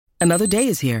Another day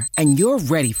is here, and you're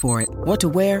ready for it. What to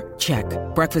wear? Check.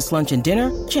 Breakfast, lunch, and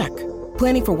dinner? Check.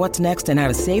 Planning for what's next and how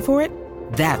to save for it?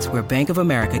 That's where Bank of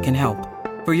America can help.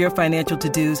 For your financial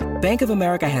to-dos, Bank of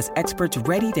America has experts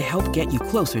ready to help get you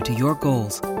closer to your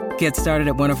goals. Get started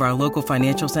at one of our local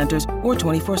financial centers or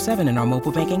 24/7 in our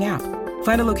mobile banking app.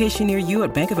 Find a location near you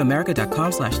at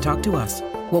bankofamerica.com/talktous.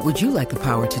 What would you like the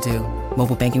power to do?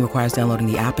 Mobile banking requires downloading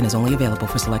the app and is only available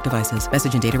for select devices.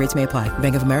 Message and data rates may apply.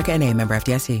 Bank of America N.A., member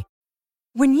FDIC.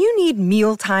 When you need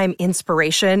mealtime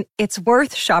inspiration, it's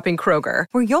worth shopping Kroger,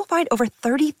 where you'll find over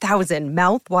 30,000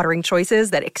 mouth-watering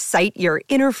choices that excite your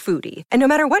inner foodie. And no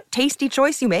matter what tasty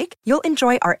choice you make, you'll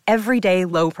enjoy our everyday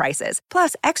low prices,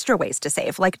 plus extra ways to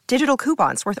save, like digital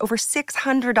coupons worth over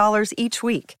 $600 each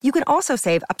week. You can also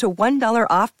save up to $1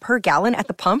 off per gallon at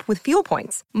the pump with fuel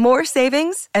points. More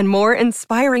savings and more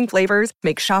inspiring flavors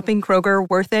make shopping Kroger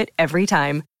worth it every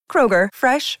time. Kroger,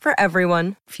 fresh for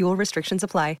everyone. Fuel restrictions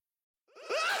apply.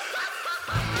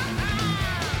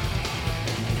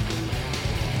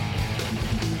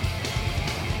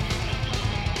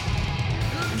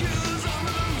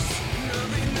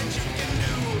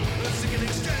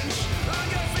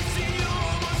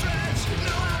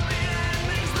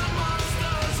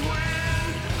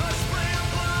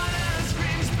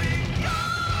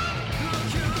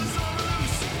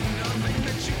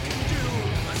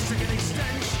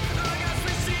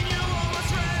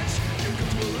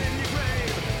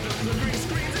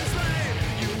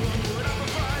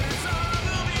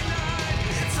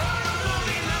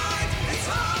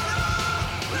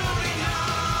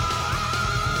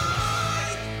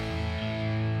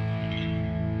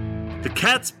 The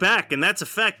cat's back, and that's a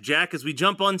fact, Jack, as we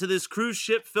jump onto this cruise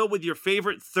ship filled with your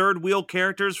favorite third-wheel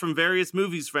characters from various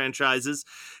movies franchises.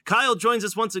 Kyle joins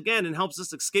us once again and helps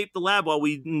us escape the lab while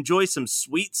we enjoy some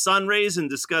sweet sun rays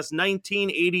and discuss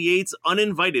 1988's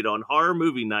Uninvited on Horror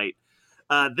Movie Night.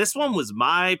 This one was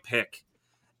my pick,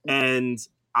 and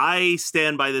I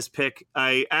stand by this pick.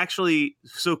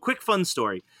 So quick fun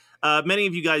story. Many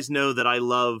of you guys know that I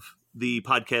love the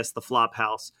podcast, The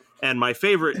Flophouse. And my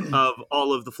favorite of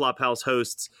all of the Flophouse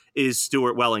hosts is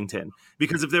Stuart Wellington.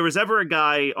 Because if there was ever a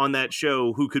guy on that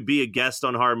show who could be a guest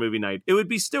on Horror Movie Night, it would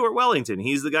be Stuart Wellington.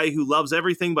 He's the guy who loves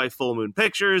everything by Full Moon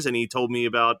Pictures, and he told me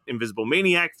about Invisible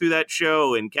Maniac through that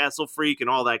show and Castle Freak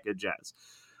and all that good jazz.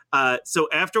 So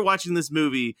after watching this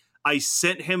movie, I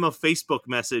sent him a Facebook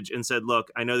message and said,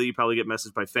 look, I know that you probably get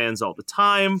messaged by fans all the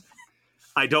time.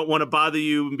 I don't want to bother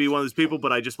you and be one of those people,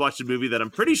 but I just watched a movie that I'm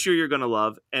pretty sure you're going to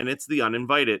love, and it's The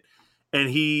Uninvited. And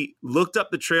he looked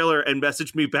up the trailer and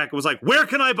messaged me back and was like, where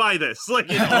can I buy this?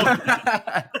 Like, you know,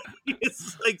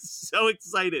 it's like so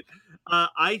excited.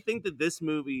 I think that this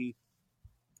movie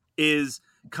is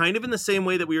kind of in the same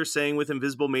way that we were saying with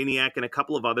Invisible Maniac and a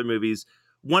couple of other movies.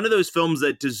 One of those films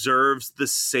that deserves the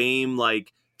same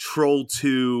like Troll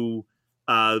 2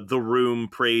 The Room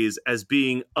praise as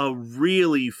being a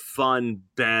really fun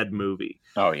bad movie.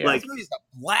 Oh yeah, like this movie's a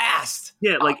blast.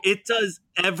 Yeah, like it does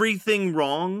everything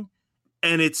wrong,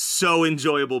 and it's so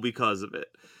enjoyable because of it.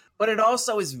 But it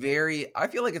also is I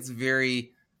feel like it's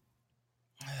very.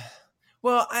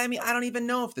 Well, I mean, I don't even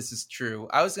know if this is true.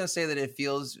 I was gonna say that it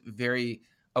feels very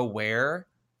aware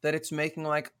that it's making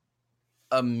like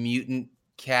a mutant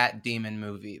cat demon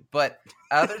movie, but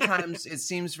other times it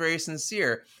seems very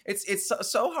sincere. It's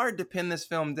so hard to pin this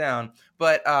film down,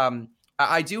 but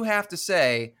I do have to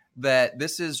say that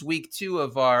this is week 2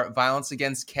 of our Violence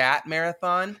Against Cat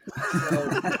marathon.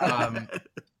 So,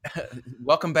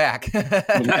 welcome back.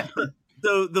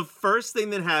 So the first thing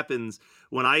that happens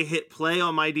when I hit play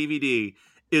on my DVD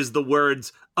is the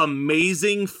words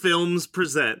 "Amazing Films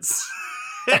Presents,"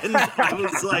 and I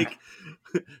was like,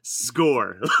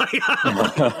 score.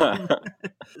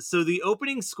 So the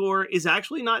opening score is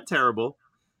actually not terrible,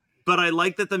 but I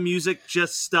like that the music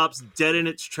just stops dead in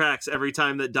its tracks every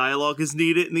time that dialogue is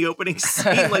needed in the opening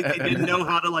scene. Like they didn't know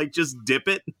how to like just dip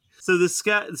it. So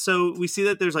we see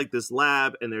that there's like this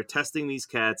lab and they're testing these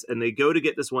cats, and they go to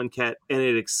get this one cat and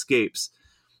it escapes.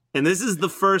 And this is the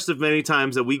first of many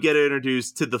times that we get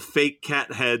introduced to the fake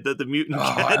cat head that the mutant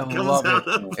cat comes out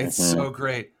of. It's so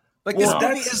great. Like this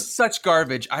movie is such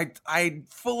garbage. I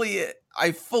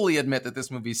fully admit that this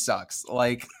movie sucks.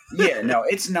 Like, yeah, no,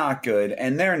 it's not good,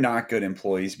 and they're not good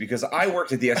employees because I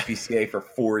worked at the SPCA for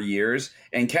 4 years,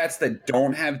 and cats that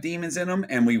don't have demons in them,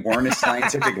 and we weren't a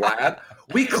scientific lab,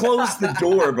 we closed the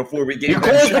door before we gave them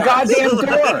closed the shots. goddamn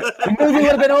door. The movie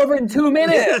would have been over in 2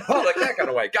 minutes. Oh, the cat got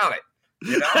away. Got it.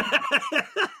 You know?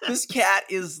 This cat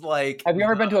is like. Have you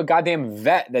ever been to a goddamn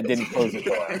vet that didn't close the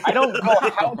door? I don't know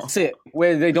how to sit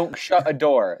where they don't shut a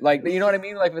door. Like, you know what I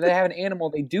mean? Like, if they have an animal,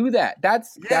 they do that.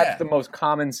 That's the most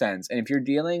common sense. And if you're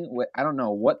dealing with, I don't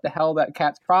know what the hell that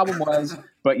cat's problem was,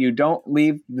 but you don't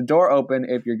leave the door open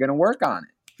if you're going to work on it.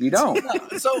 You don't.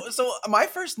 So my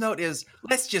first note is,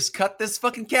 let's just cut this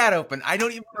fucking cat open. I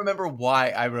don't even remember why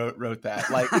I wrote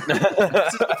that. Like,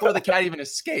 this is before the cat even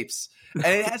escapes. And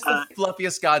it has the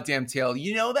fluffiest goddamn tail.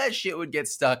 You know that shit would get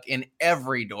stuck in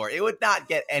every door. It would not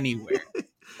get anywhere.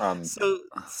 So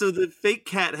the fake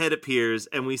cat head appears,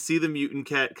 and we see the mutant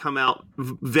cat come out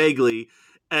vaguely,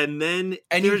 and then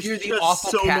you hear the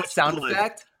awful cat sound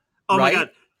effect. Oh my god!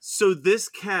 So this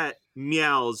cat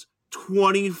meows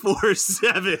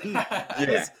 24/7.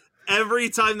 Yeah. Every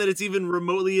time that it's even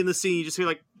remotely in the scene, you just hear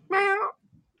like meow,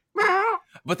 meow.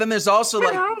 But then there's also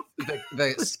like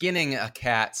the skinning a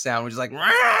cat sound, which is like,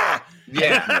 Rah!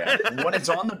 Yeah. When it's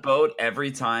on the boat,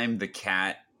 every time the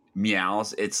cat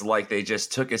meows, it's like they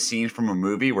just took a scene from a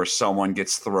movie where someone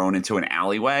gets thrown into an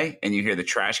alleyway and you hear the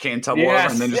trash can tumble over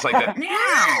and then just like that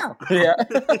meow.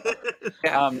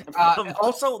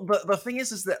 Also, the thing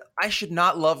is that I should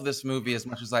not love this movie as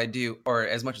much as I do, or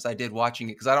as much as I did watching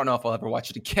it, because I don't know if I'll ever watch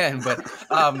it again.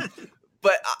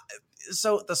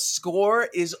 So the score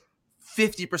is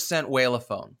 50%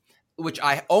 whaleophone, which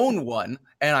I own one,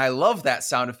 and I love that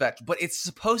sound effect. But it's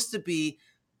supposed to be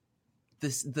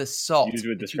the salt Used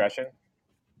with discretion.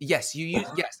 Yes,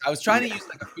 I was trying to use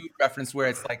like a food reference where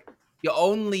it's like you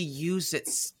only use it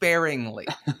sparingly.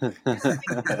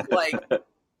 Like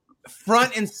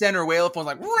front and center whalophone's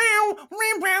like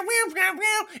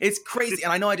it's crazy.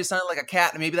 And I know I just sounded like a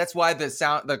cat, and maybe that's why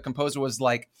the composer was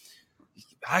like,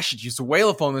 I should use a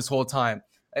whalophone this whole time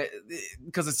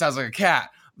because it sounds like a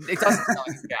cat. It doesn't sound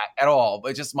like a cat at all,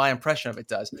 but just my impression of it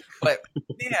does. But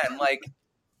man, like,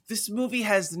 this movie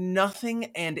has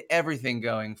nothing and everything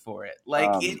going for it.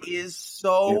 Like, it is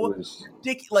so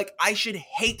ridiculous. Like, I should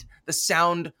hate the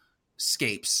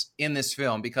soundscapes in this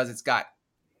film because it's got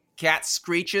cat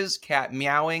screeches, cat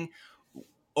meowing,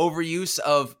 overuse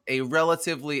of a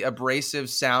relatively abrasive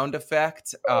sound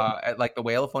effect, like the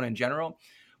whaleophone in general.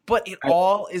 But it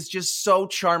all is just so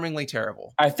charmingly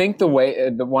terrible. I think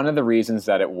one of the reasons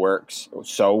that it works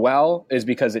so well is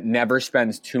because it never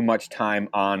spends too much time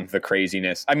on the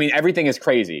craziness. I mean, everything is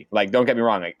crazy. Like, don't get me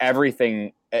wrong. Like,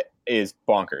 everything is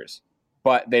bonkers.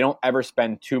 But they don't ever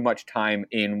spend too much time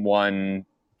in one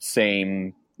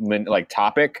same like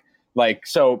topic. Like,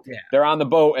 so they're on the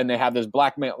boat and they have this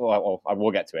blackmail. Well,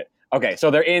 we'll get to it. Okay,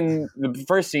 so they're in the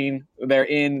first scene. They're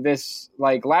in this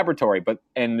like laboratory,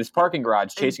 and this parking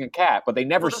garage chasing a cat, but they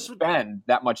never spend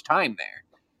that much time there.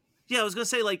 Yeah, I was gonna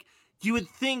say, like, you would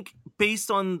think based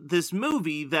on this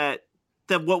movie that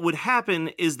what would happen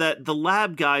is that the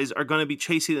lab guys are going to be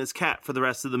chasing this cat for the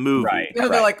rest of the movie. Right. Yeah,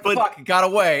 they're like, fuck, it got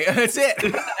away. That's it.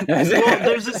 Well,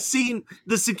 there's a scene.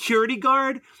 The security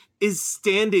guard is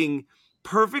standing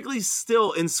perfectly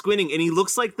still and squinting, and he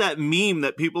looks like that meme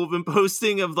that people have been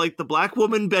posting of like the black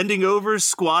woman bending over,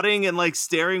 squatting, and like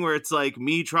staring, where it's like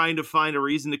me trying to find a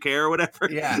reason to care or whatever.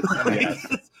 Yeah.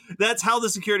 That's how the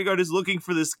security guard is looking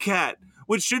for this cat,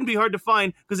 which shouldn't be hard to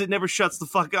find because it never shuts the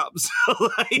fuck up. So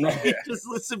like, you just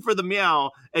listen for the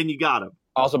meow and you got him.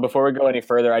 Also, before we go any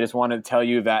further, I just want to tell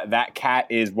you that cat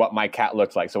is what my cat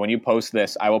looks like. So when you post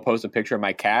this, I will post a picture of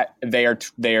my cat. They are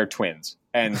twins.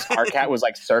 And our cat was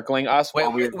like circling us.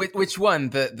 Wait, which one?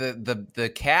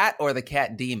 The cat or the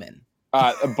cat demon?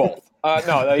 Both.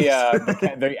 No,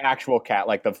 the actual cat,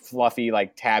 like the fluffy,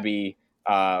 like tabby,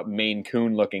 Maine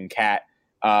Coon looking cat,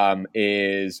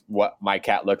 is what my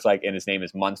cat looks like, and his name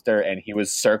is Munster. And he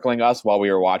was circling us while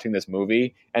we were watching this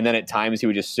movie. And then at times he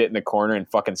would just sit in the corner and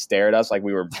fucking stare at us like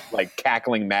we were like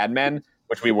cackling madmen.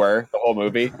 Which we were the whole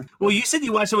movie. Well, you said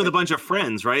you watched it with a bunch of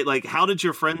friends, right? Like, how did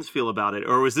your friends feel about it?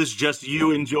 Or was this just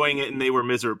you enjoying it and they were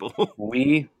miserable?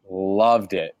 We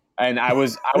loved it. And I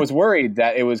was worried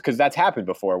that it was because that's happened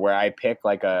before where I pick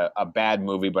like a bad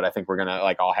movie, but I think we're going to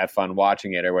like all have fun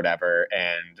watching it or whatever.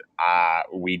 And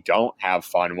we don't have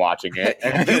fun watching it.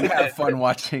 You have fun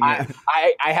watching it.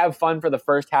 I have fun for the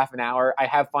first half an hour. I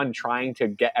have fun trying to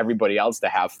get everybody else to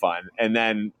have fun. And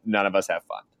then none of us have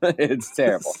fun. It's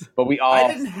terrible. But we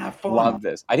all love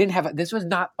this. This was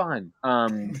not fun.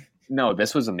 No,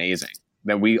 this was amazing.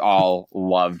 That we all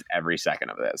loved every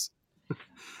second of this.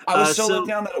 I was so let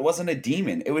down that it wasn't a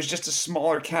demon. It was just a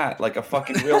smaller cat, like a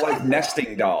fucking real life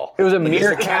nesting doll. It was a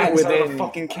mere cat within a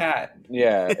fucking cat.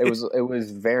 Yeah, it was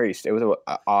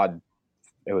odd.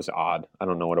 It was odd. I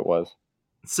don't know what it was.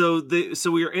 So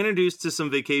we are introduced to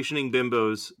some vacationing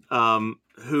bimbos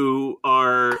who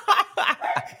are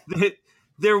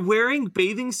they're wearing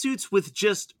bathing suits with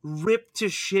just ripped to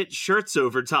shit shirts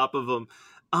over top of them.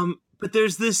 But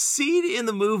there's this scene in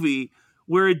the movie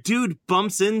where a dude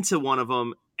bumps into one of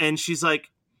them and she's like,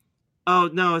 oh,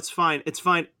 no, it's fine. It's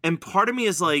fine. And part of me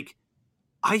is like,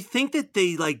 I think that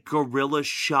they like guerrilla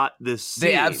shot this scene.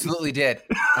 They absolutely did.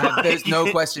 There's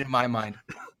no question in my mind.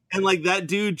 And like that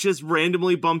dude just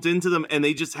randomly bumped into them and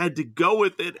they just had to go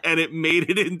with it and it made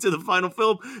it into the final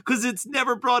film because it's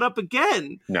never brought up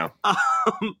again. No.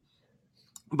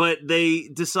 But they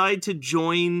decide to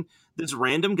join this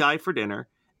random guy for dinner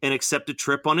and accept a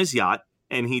trip on his yacht.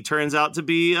 And he turns out to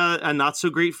be a not so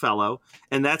great fellow.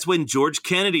 And that's when George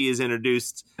Kennedy is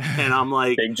introduced. And I'm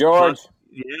like, Big George.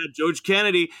 Yeah, George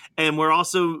Kennedy. And we're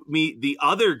also meet the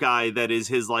other guy that is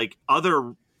his like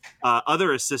other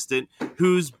assistant,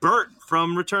 who's Bert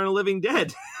from Return of the Living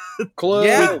Dead. Clue.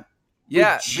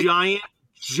 Yeah. With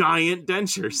giant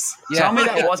dentures. Yeah. Tell me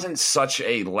that wasn't such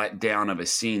a letdown of a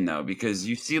scene, though, because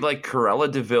you see like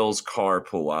Cruella DeVille's car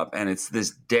pull up and it's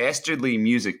this dastardly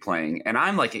music playing. And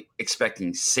I'm like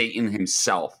expecting Satan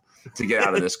himself to get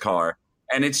out of this car.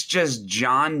 And it's just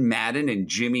John Madden and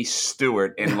Jimmy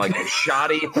Stewart in like a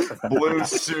shoddy blue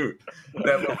suit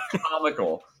that looked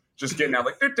comical. Just getting out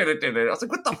like, I was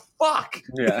like, what the fuck?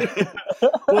 Yeah.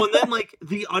 Well, and then like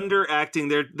the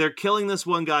underacting, they're killing this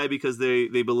one guy because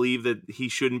they believe that he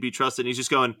shouldn't be trusted. And he's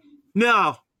just going,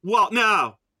 no.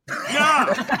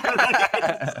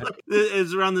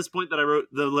 It's around this point that I wrote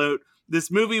the note. This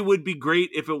movie would be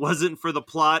great if it wasn't for the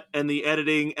plot and the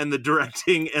editing and the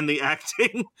directing and the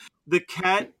acting. The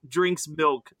cat drinks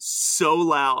milk so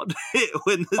loud.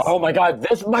 Oh my god,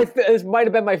 this might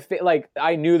have been my like.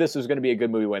 I knew this was going to be a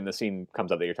good movie when the scene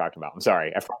comes up that you're talking about. I'm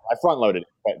sorry, I front loaded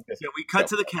it. Yeah, we cut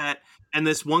to the cat, and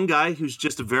this one guy who's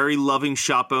just a very loving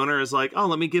shop owner is like, "Oh,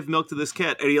 let me give milk to this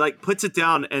cat," and he like puts it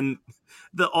down, and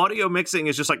the audio mixing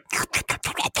is just like.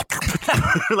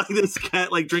 Like this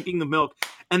cat like drinking the milk,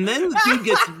 and then the dude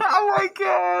gets oh my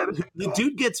god, the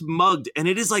dude gets mugged, and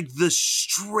it is like the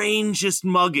strangest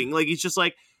mugging. Like he's just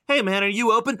like, hey man, are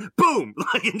you open? Boom,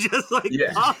 like and just like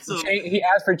awesome. He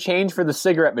asked for change for the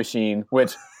cigarette machine,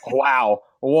 which wow,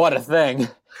 what a thing.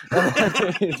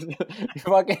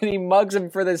 He mugs him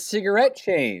for the cigarette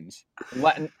change,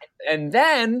 and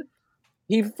then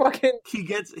he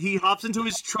hops into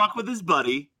his truck with his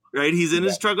buddy. Right, he's in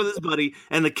his truck with his buddy,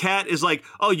 and the cat is like,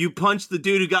 "Oh, you punched the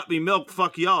dude who got me milk,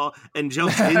 fuck y'all," and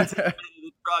jumps into the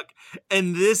truck.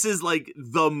 And this is like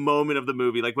the moment of the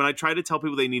movie. Like when I try to tell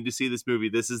people they need to see this movie,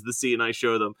 this is the scene I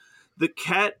show them. The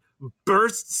cat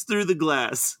bursts through the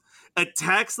glass,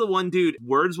 attacks the one dude.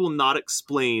 Words will not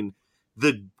explain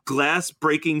the glass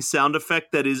breaking sound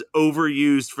effect that is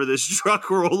overused for this truck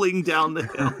rolling down the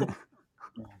hill.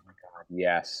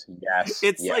 Yes.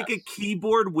 It's like a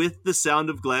keyboard with the sound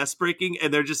of glass breaking,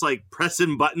 and they're just like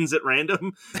pressing buttons at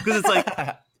random because it's like,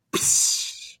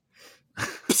 psh,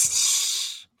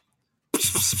 psh,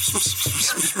 psh,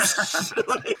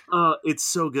 it's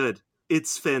so good.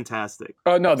 It's fantastic.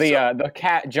 Oh no, the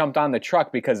cat jumped on the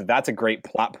truck because that's a great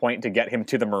plot point to get him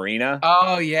to the marina.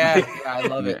 Oh yeah, I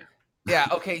love it. Yeah.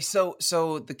 Okay. So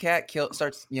the cat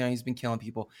starts. He's been killing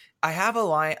people. I have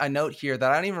a note here that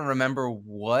I don't even remember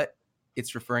what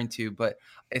it's referring to, but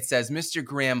it says Mr.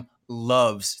 Grimm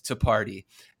loves to party,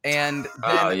 and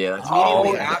then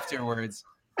immediately afterwards,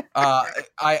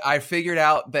 I figured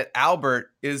out that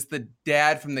Albert is the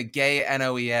dad from the gay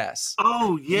NOES.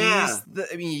 Oh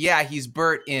yeah, he's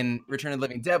Bert in Return of the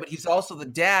Living Dead, but he's also the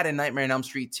dad in Nightmare on Elm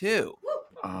Street 2.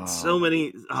 So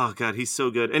many. Oh god, he's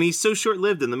so good, and he's so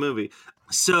short-lived in the movie.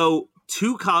 So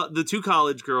the two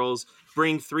college girls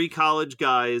bring three college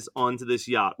guys onto this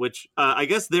yacht, which I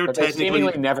guess they're technically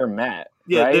seemingly never met.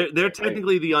 Yeah, right? they're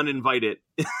technically the uninvited,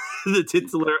 the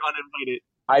titular uninvited.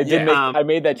 I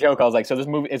made that joke. I was like, so this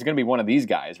movie is going to be one of these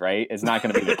guys, right? It's not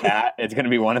going to be the cat. It's going to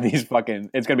be one of these fucking.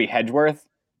 It's going to be Hedgeworth.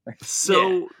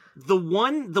 So the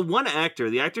one actor,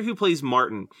 the actor who plays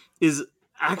Martin, is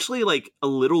actually like a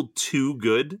little too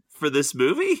good for this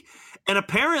movie, and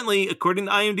apparently, according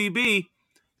to IMDb,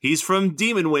 he's from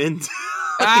Demon Wind.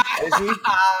 Is he?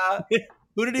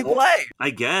 Who did he play? I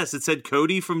guess it said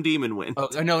Cody from Demon Wind. Oh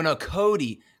no,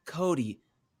 Cody. God,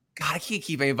 I can't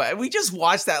keep anybody. We just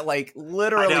watched that like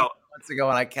literally months ago,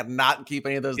 and I cannot keep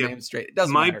any of those names straight. It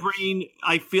doesn't matter. My brain.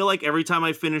 I feel like every time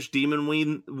I finish Demon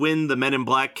Wind, the Men in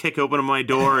Black kick open my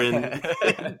door and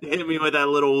hit me with that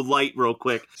little light real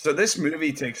quick. So this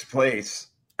movie takes place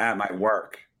at my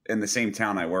work in the same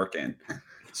town I work in.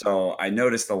 So I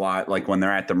noticed a lot, like when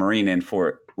they're at the marina in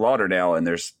Fort Lauderdale and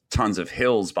there's tons of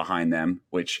hills behind them,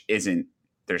 which isn't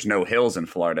there's no hills in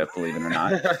Florida, believe it or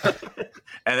not.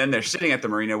 And then they're sitting at the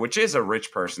marina, which is a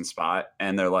rich person spot.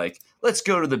 And they're like, let's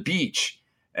go to the beach.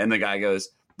 And the guy goes,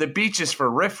 the beach is for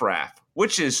riffraff,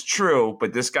 which is true.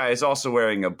 But this guy is also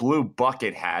wearing a blue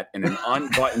bucket hat and an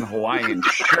unbuttoned Hawaiian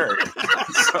shirt.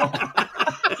 So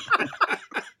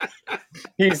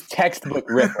he's textbook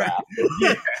riffraff.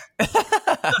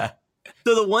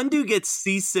 So the one dude gets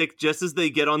seasick just as they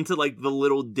get onto like the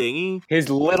little dinghy. His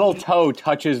little toe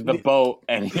touches the boat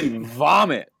and he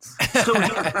vomits.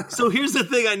 So here's the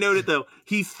thing I noted though.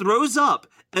 He throws up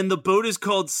and the boat is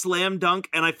called Slam Dunk,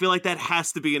 and I feel like that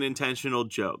has to be an intentional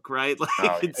joke, right?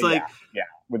 Like yeah,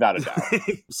 without a doubt.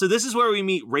 So this is where we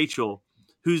meet Rachel,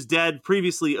 whose dad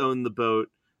previously owned the boat.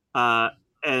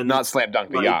 And not Slam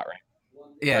Dunk the yacht, right?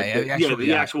 The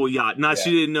actual yacht. Not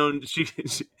she didn't own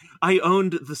I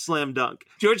owned the Slam Dunk.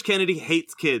 George Kennedy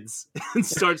hates kids and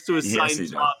starts to assign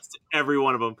jobs to every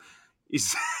one of them.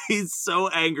 He's so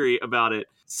angry about it.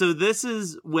 So this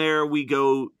is where we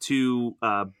go to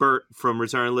Bert from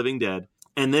Return of the Living Dead,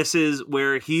 and this is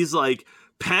where he's like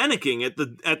panicking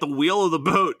at the wheel of the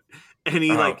boat, and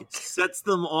he like sets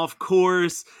them off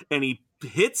course, and he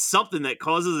hits something that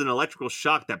causes an electrical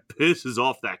shock that pisses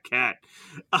off that cat.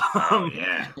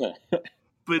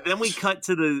 But then we cut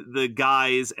to the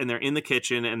guys, and they're in the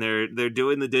kitchen, and they're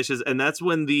doing the dishes, and that's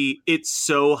when the "it's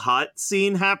so hot"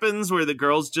 scene happens, where the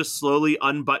girls just slowly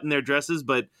unbutton their dresses,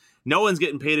 but no one's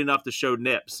getting paid enough to show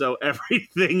nips, so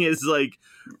everything is like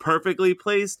perfectly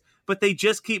placed. But they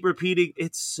just keep repeating,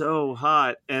 "It's so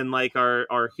hot," and like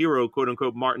our hero, quote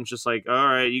unquote, Martin's just like, "All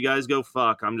right, you guys go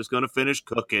fuck. I'm just gonna finish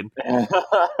cooking."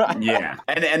 Yeah,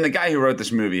 and the guy who wrote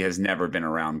this movie has never been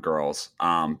around girls,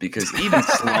 because even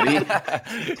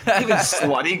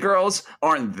slutty girls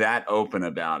aren't that open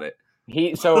about it.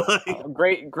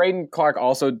 Graydon Clark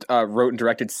also wrote and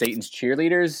directed Satan's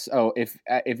Cheerleaders. Oh, if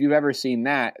you've ever seen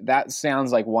that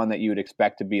sounds like one that you would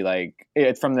expect to be like,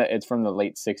 it's from the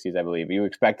late 60s, I believe. You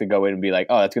expect to go in and be like,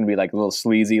 oh, that's going to be like a little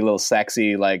sleazy, a little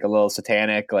sexy, like a little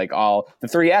satanic, like all the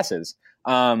 3 S's.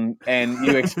 And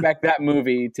you expect that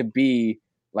movie to be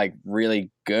like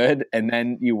really good, and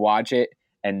then you watch it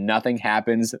and nothing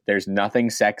happens. There's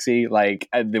nothing sexy. Like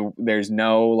there's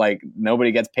no, like,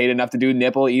 nobody gets paid enough to do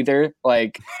nipple either.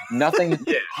 Like nothing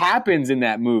happens in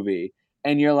that movie.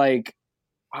 And you're like,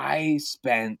 I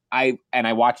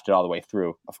watched it all the way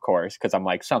through, of course, because I'm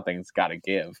like, something's got to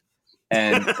give.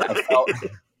 And I felt,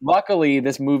 luckily,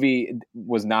 this movie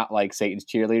was not like Satan's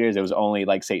Cheerleaders. It was only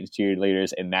like Satan's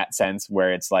Cheerleaders in that sense,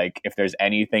 where it's like, if there's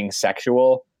anything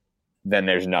sexual, then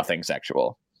there's nothing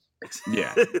sexual.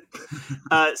 Yeah.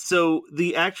 So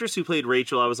the actress who played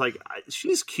Rachel, I was like,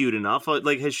 she's cute enough.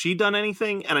 Like, has she done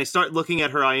anything? And I start looking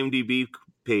at her IMDb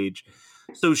page.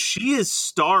 So she is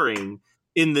starring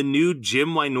in the new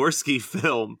Jim Wynorski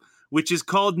film, which is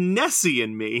called Nessie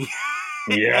and Me.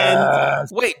 Yeah.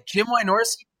 Wait, Jim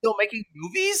Wynorski still making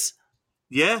movies?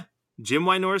 Yeah. Jim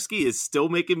Wynorski is still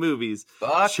making movies.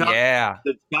 Fuck yeah.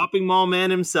 The shopping mall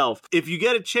man himself. If you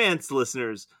get a chance,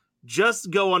 listeners, just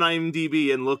go on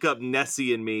IMDb and look up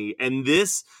Nessie and Me. And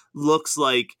this looks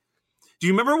like, do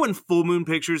you remember when Full Moon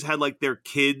Pictures had like their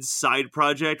kids side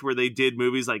project where they did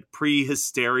movies like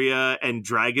Pre-Hysteria and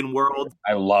Dragon World?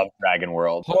 I love Dragon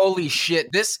World. Holy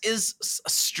shit. This is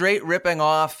straight ripping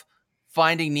off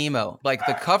Finding Nemo. Like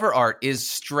the cover art is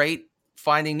straight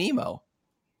Finding Nemo.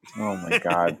 Oh my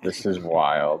God. This is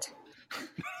wild.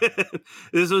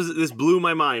 This blew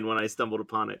my mind when I stumbled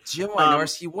upon it. Jim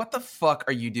Wynorski, what the fuck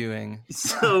are you doing?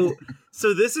 So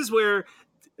this is where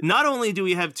not only do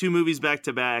we have 2 movies back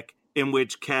to back in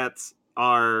which cats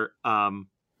are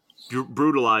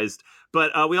brutalized,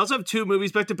 but we also have 2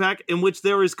 movies back to back in which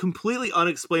there is completely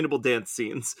unexplainable dance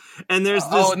scenes. And there's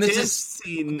this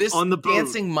scene on the boat.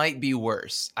 Dancing might be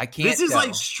worse. I can't. This is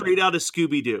like straight out of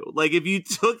Scooby-Doo. Like if you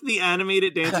took the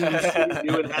animated dancing from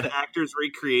Scooby-Doo and had actors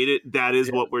recreate it, that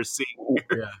is what we're seeing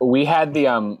here. We had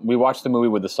we watched the movie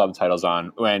with the subtitles on,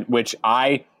 which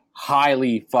I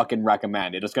highly fucking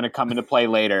recommend. It's going to come into play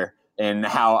later in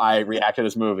how I react to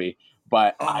this movie.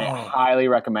 But I highly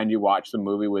recommend you watch the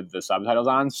movie with the subtitles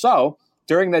on. So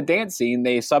during the dance scene,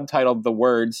 they subtitled the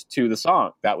words to the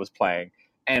song that was playing.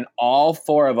 And all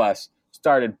 4 of us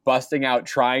started busting out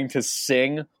trying to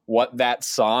sing what that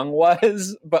song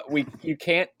was. But you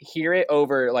can't hear it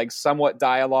over like somewhat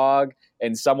dialogue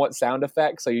and somewhat sound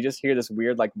effects. So you just hear this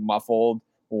weird like muffled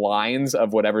lines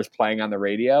of whatever's playing on the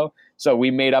radio. So we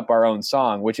made up our own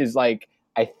song, which is like,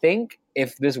 I think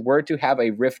if this were to have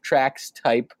a riff tracks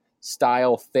type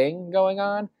style thing going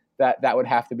on, that would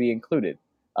have to be included,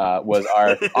 was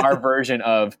our version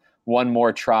of One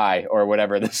More Try or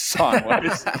whatever this song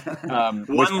was.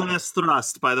 One Last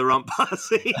Thrust by the Rump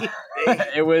Posse.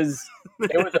 It was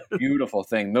a beautiful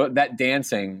thing. That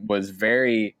dancing was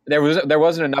there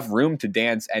wasn't enough room to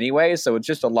dance anyway, so it's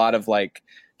just a lot of like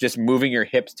just moving your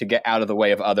hips to get out of the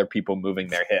way of other people moving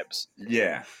their hips.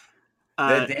 Yeah.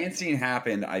 The dancing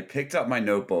happened. I picked up my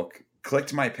notebook,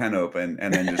 clicked my pen open,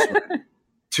 and then just went,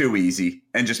 too easy,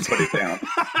 and just put it down.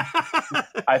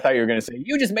 I thought you were going to say,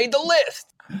 you just made the list.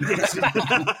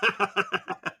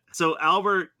 So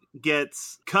Albert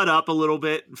gets cut up a little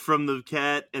bit from the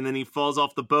cat, and then he falls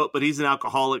off the boat, but he's an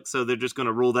alcoholic, so they're just going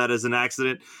to rule that as an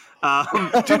accident.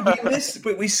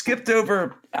 Dude, we skipped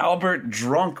over Albert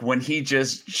drunk when he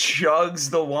just chugs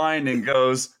the wine and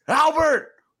goes,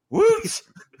 Albert, whoops.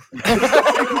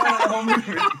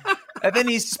 And then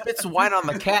he spits wine on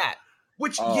the cat.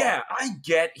 Which, yeah, I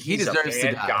get he's a deserves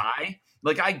to bad guy.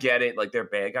 Like, I get it. Like, they're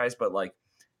bad guys, but, like,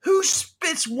 who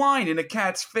spits wine in a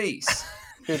cat's face?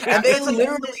 And they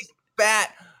literally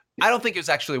spat. I don't think it was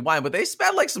actually wine, but they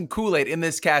spat like some Kool-Aid in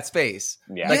this cat's face.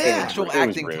 Yeah. Like the Yeah. actual It was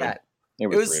acting rude. cat. It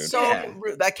It was rude. so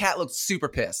rude. That cat looked super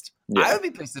pissed. Yeah. I would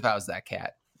be pissed if I was that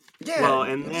cat. Yeah. Well,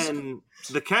 and then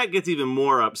the cat gets even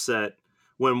more upset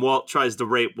when Walt tries to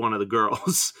rape one of the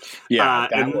girls. Yeah,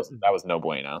 and- that was no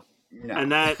bueno. No.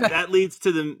 And that leads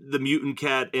to the mutant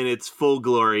cat in its full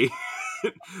glory,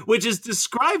 which is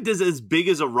described as big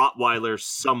as a Rottweiler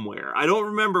somewhere. I don't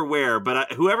remember where,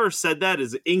 but whoever said that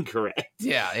is incorrect.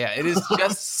 Yeah. It is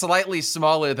just slightly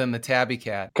smaller than the tabby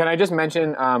cat. Can I just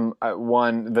mention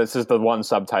this is the one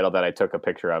subtitle that I took a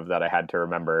picture of that I had to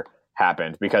remember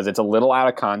happened because it's a little out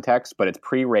of context, but it's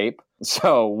pre-rape.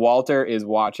 So Walter is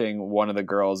watching one of the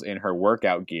girls in her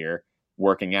workout gear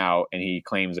working out, and he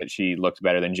claims that she looks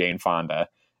better than Jane Fonda.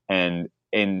 And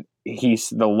the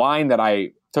line that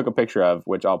I took a picture of,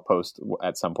 which I'll post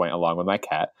at some point along with my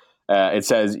cat, it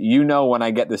says, when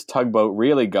I get this tugboat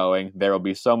really going, there will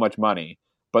be so much money.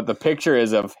 But the picture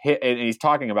is and he's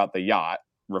talking about the yacht,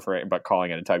 but calling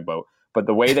it a tugboat. But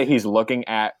the way that he's looking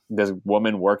at this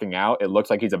woman working out, it looks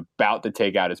like he's about to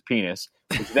take out his penis,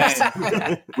 which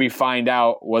then we find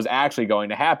out was actually going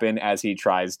to happen as he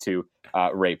tries to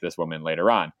rape this woman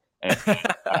later on. And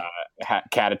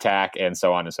cat attack and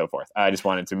so on and so forth. I just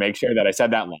wanted to make sure that I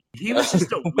said that line. He was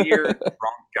just a weird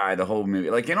drunk guy the whole movie.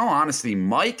 Like, in all honesty,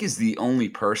 Mike is the only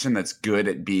person that's good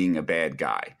at being a bad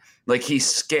guy. Like, he's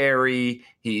scary.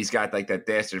 He's got, like, that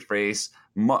dastard face.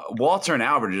 Walter and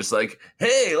Albert are just like,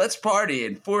 hey, let's party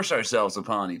and force ourselves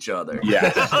upon each other. Yeah.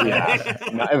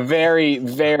 A very,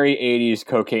 very 80s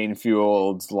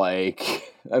cocaine-fueled,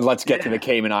 like, let's get to the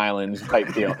Cayman Islands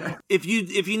type deal. If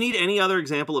you need any other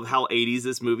example of how 80s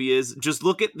this movie is, just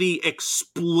look at the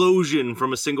explosion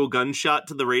from a single gunshot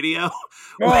to the radio,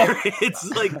 where it's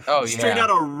like straight out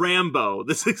of Rambo,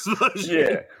 this explosion.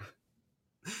 Yeah.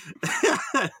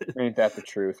 Ain't that the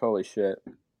truth? Holy shit.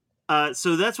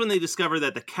 So that's when they discover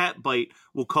that the cat bite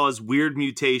will cause weird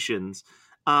mutations.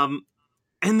 And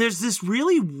there's this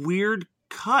really weird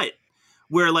cut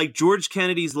where, like, George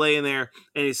Kennedy's laying there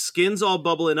and his skin's all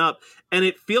bubbling up, and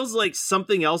it feels like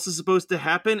something else is supposed to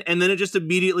happen, and then it just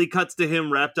immediately cuts to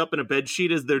him wrapped up in a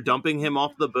bedsheet as they're dumping him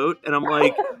off the boat, and I'm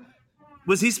like,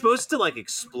 was he supposed to, like,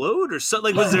 explode or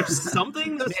something? Like, was there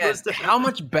something that's supposed to happen? How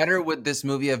much better would this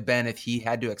movie have been if he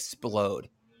had to explode?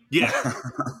 Yeah.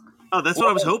 Oh, that's what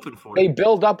I was hoping for. They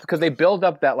build up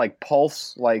that like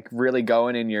pulse, like really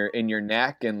going in your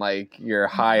neck and like your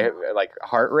high like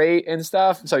heart rate and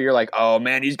stuff. So you're like, oh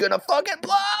man, he's gonna fucking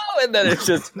blow, and then it's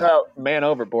just man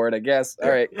overboard, I guess. All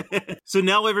right. So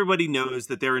now everybody knows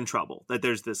that they're in trouble. That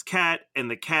there's this cat, and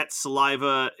the cat's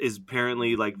saliva is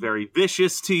apparently like very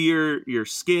vicious to your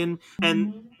skin,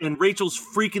 and Rachel's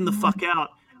freaking the fuck out.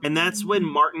 And that's when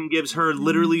Martin gives her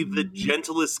literally the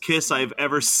gentlest kiss I've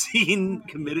ever seen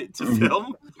committed to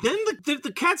film. Then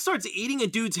the cat starts eating a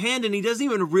dude's hand, and he doesn't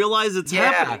even realize it's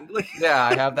happening. Like, Yeah,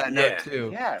 I have that note too.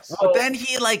 Yes. But then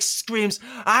he like screams,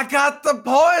 I got the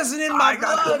poison in my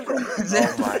blood.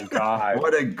 Oh my god.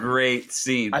 What a great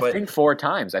scene. I think 4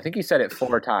 times. I think he said it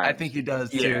 4 times. I think he does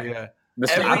too, yeah. The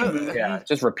Every same, movie-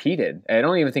 just repeated. I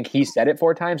don't even think he said it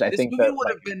 4 times. I This think movie that would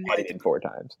have been like edited 4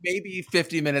 times. maybe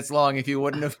 50 minutes long if you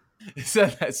wouldn't have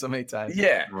said that so many times.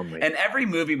 Yeah. Oh my And every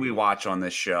movie we watch on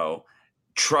this show,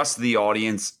 trust the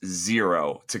audience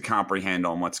 0 to comprehend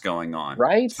on what's going on.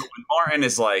 Right? So when Martin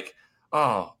is like,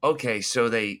 oh, okay, so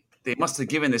they must have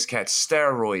given this cat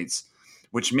steroids,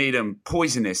 which made him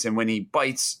poisonous. And when he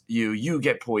bites you, you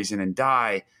get poisoned and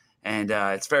die. And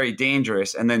it's very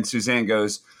dangerous. And then Suzanne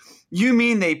goes, You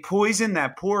mean they poisoned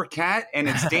that poor cat and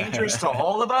it's dangerous to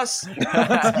all of us?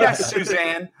 Yes,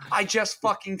 Suzanne. I just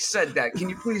fucking said that. Can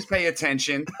you please pay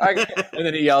attention? And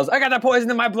then he yells, "I got that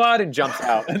poison in my blood," and jumps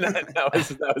out. And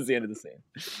that was the end of the scene.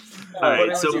 All right, But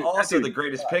it was also the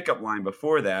greatest pickup line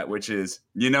before that, which is,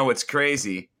 "You know what's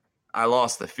crazy? I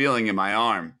lost the feeling in my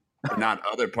arm, but not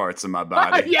other parts of my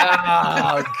body." Yeah.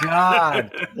 Oh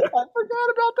God. I forgot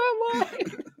about that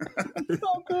line.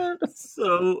 So good.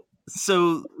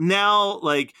 So now,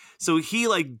 like, so he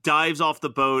like dives off the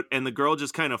boat, and the girl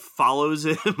just kind of follows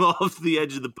him off the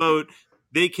edge of the boat.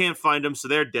 They can't find him, so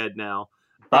they're dead now.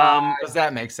 Does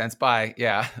that make sense? Bye.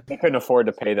 Yeah. I couldn't afford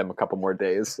to pay them a couple more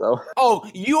days, so. Oh,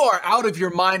 you are out of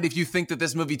your mind if you think that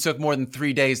this movie took more than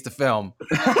 3 days to film.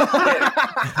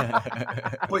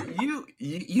 But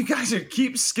you guys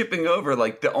keep skipping over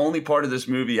like the only part of this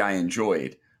movie I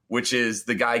enjoyed, which is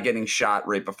the guy getting shot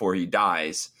right before he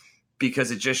dies,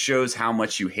 because it just shows how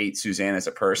much you hate Suzanne as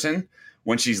a person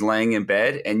when she's laying in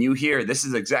bed and you hear, this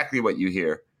is exactly what you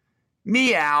hear.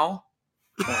 Meow.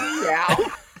 Meow.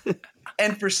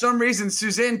 And for some reason,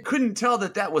 Suzanne couldn't tell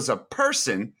that was a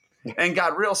person and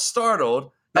got real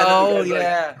startled. And Oh,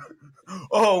 yeah. like,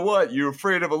 "Oh, what? You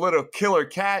afraid of a little killer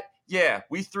cat?" "Yeah,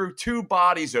 we threw 2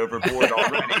 bodies overboard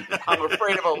already. I'm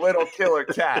afraid of a little killer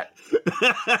cat."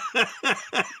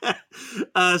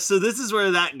 So this is where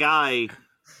that guy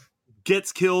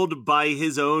gets killed by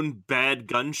his own bad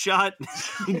gunshot.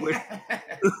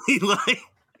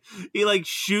 He like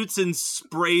shoots and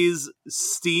sprays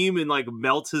steam and like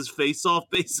melts his face off,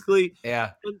 basically.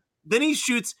 Yeah. And then he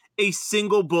shoots a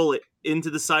single bullet into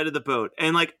the side of the boat.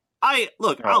 And like,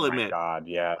 I'll admit, God,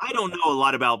 yeah. I don't know a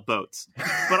lot about boats,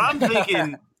 but I'm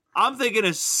thinking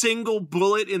a single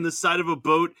bullet in the side of a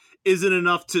boat isn't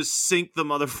enough to sink the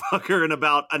motherfucker in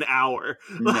about an hour.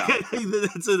 No. Like, I think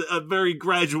that's a very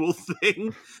gradual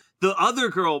thing. The other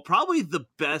girl, probably the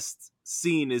best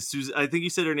scene is Suzanne. I think you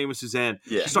said her name was Suzanne.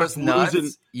 Yeah. She starts Goes nuts?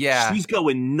 losing. Yeah. She's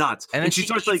going nuts. And then she she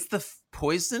starts eats like, the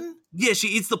poison? yeah, she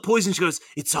eats the poison. She goes,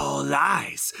 "It's all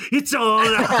lies. It's all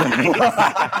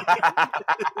lies."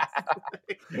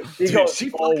 She Dude, goes she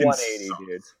full fucking 180,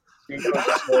 dude. She goes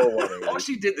full 180. All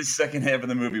she did the second half of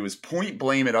the movie was point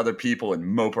blame at other people and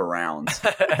mope around.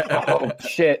 Oh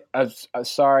shit!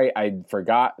 Sorry, I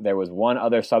forgot. There was one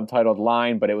other subtitled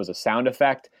line, but it was a sound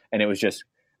effect, and it was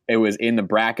in the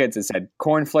brackets. It said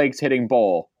 "cornflakes hitting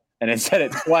bowl," and it said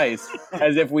it twice,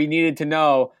 as if we needed to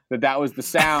know that was the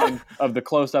sound of the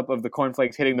close up of the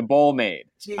cornflakes hitting the bowl made.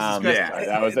 Jesus Christ. Yeah.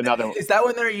 That was another one. Is that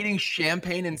when they're eating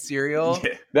champagne and cereal?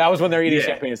 Yeah. That was when they're eating Yeah.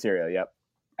 champagne and cereal. Yep.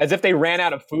 As if they ran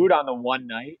out of food on the one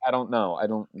night. I don't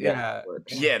know. Yeah.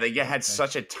 Yeah, they had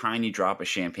such a tiny drop of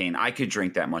champagne. I could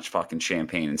drink that much fucking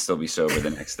champagne and still be sober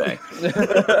the next day.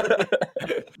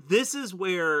 This is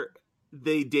where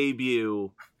they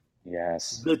debut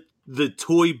Yes. the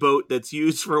toy boat that's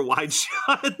used for wide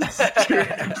shots.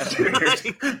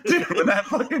 Dude, when that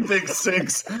fucking thing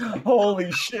sinks,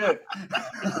 holy shit.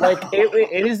 Like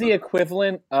it is the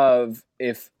equivalent of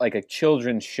if like a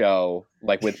children's show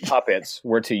like with puppets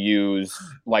were to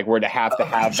have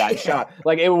that shot.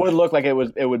 Like it would look like it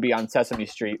would be on Sesame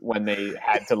Street when they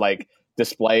had to like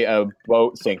display a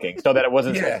boat sinking so that it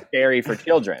wasn't so scary for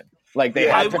children. Like they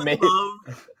I had to would make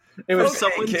love it was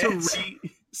someone kids.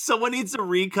 someone needs to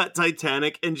recut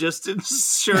Titanic and just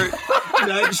insert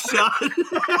that shot.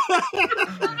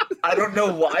 I don't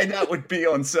know why that would be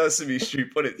on Sesame Street,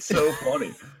 but it's so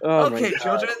funny. Oh my Okay, God.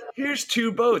 children, here's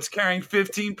 2 boats carrying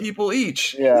 15 people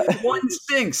each. Yeah. One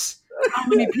sinks. How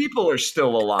many people are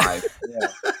still alive? Yeah.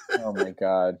 Oh my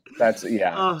God. That's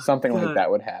Oh, something like God. that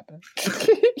would happen.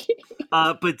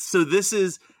 But so this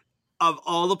is, of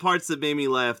all the parts that made me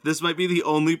laugh, this might be the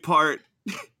only part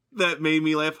that made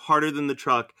me laugh harder than the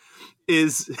truck.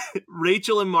 Is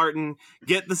Rachel and Martin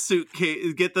get the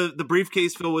suitcase, get the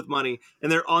briefcase filled with money,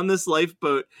 and they're on this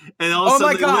lifeboat, and all of a Oh sudden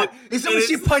my they God! look, Is that and when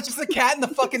she it's- punches the cat in the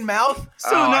fucking mouth?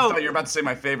 So I no, thought you were about to say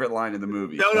my favorite line in the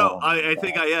movie. no, Oh, I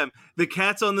think I am. The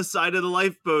cat's on the side of the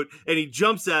lifeboat, and he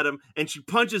jumps at him, and she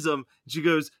punches him. And she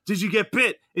goes, "Did you get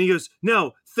bit?" And he goes,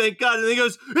 "No, thank God." And he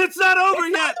goes, "It's not over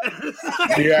yet."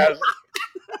 Yes.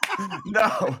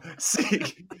 No,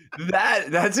 see,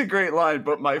 that's a great line,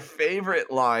 but my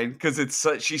favorite line, because it's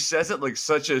such, she says it like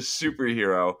such a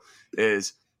superhero,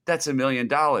 is "That's $1 million,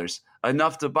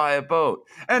 enough to buy a boat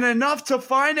and enough to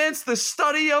finance the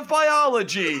study of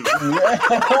biology."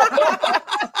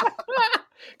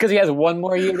 Because he has one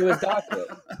more year to his doctorate.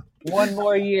 One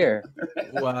more year.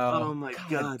 Wow! Oh my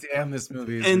God. Damn, this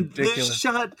movie is And ridiculous. this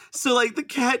shot, so like the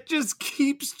cat just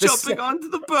keeps The jumping sa- onto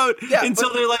the boat Yeah, until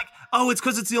but- they're like, "Oh, it's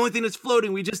because it's the only thing that's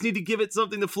floating. We just need to give it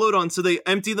something to float on." So they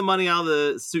empty the money out of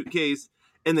the suitcase,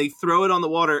 and they throw it on the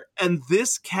water. And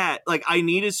this cat, like, I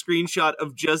need a screenshot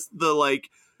of just the, like,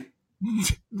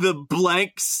 the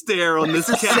blank stare on this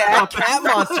sad cat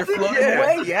monster floating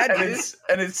away. Yeah, dude.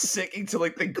 And it's singing to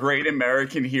like the Great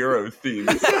American Hero theme.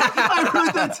 I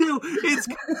heard that too.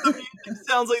 It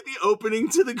sounds like the opening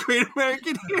to the Great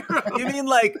American Hero. You mean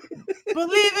like,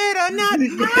 believe it or not,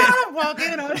 I'm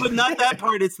walking on. But not that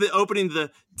part. It's the opening, the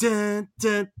dun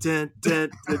dun dun dun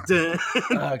dun dun.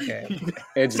 Okay.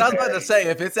 It's So I was about to say,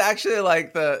 if it's actually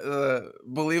like the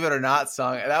Believe It or Not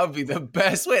song, that would be the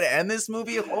best way to end this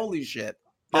movie. Holy shit.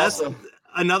 That's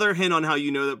another hint on how you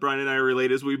know that Brian and I are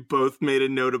related is we both made a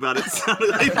note about it sounding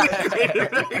like the Great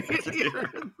American Hero.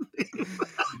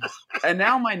 And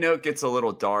now my note gets a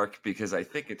little dark because I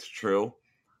think it's true.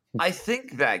 I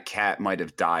think that cat might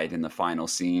have died in the final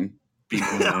scene.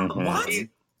 What?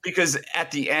 Because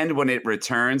at the end, when it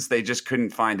returns, they just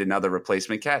couldn't find another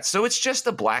replacement cat. So it's just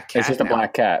a black cat. It's just a now.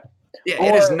 black cat. Yeah,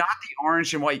 it is not the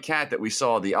orange and white cat that we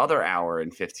saw the other hour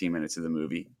and 15 minutes of the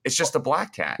movie. It's just a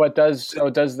black cat. But does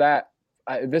that?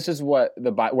 This is what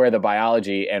where the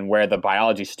biology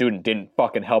student didn't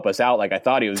fucking help us out like I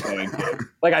thought he was going to.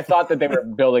 Like I thought that they were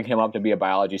building him up to be a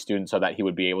biology student so that he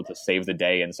would be able to save the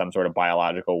day in some sort of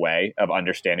biological way of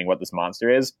understanding what this monster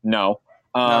is. No.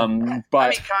 But I mean,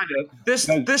 kind of. This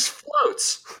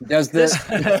floats. Does this?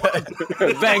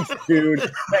 Thanks,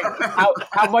 dude. Thanks.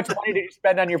 How much money did you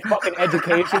spend on your fucking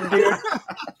education, dude?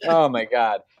 Oh my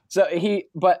god. So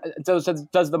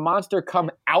does the monster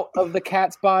come out of the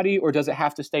cat's body, or does it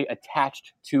have to stay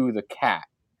attached to the cat?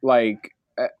 Like,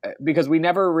 because we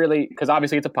never really, because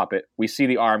obviously it's a puppet. We see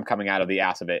the arm coming out of the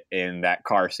ass of it in that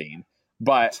car scene.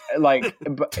 But like,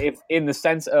 if in the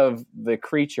sense of the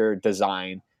creature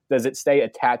design, does it stay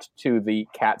attached to the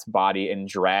cat's body and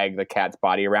drag the cat's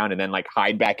body around and then like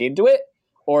hide back into it?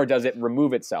 Or does it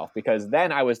remove itself? Because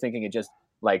then I was thinking it just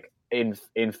like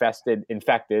infected.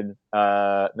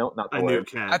 No, not the A word. new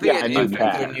cat. I think a it new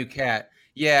infected cat. a new cat.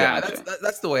 Yeah, Gotcha.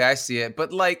 that's the way I see it.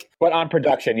 But like, But on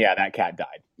production, yeah, that cat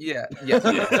died. yeah.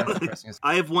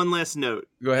 I have one last note.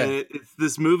 Go ahead. And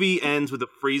this movie ends with a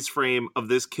freeze frame of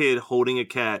this kid holding a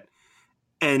cat.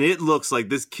 And it looks like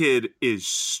this kid is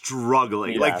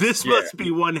struggling. Yeah, like this must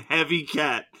be one heavy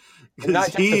cat. And not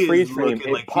just He the freeze is frame, looking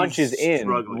it like punches he's in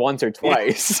struggling. once or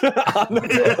twice. On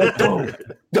the,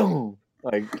 like, boom,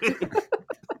 like,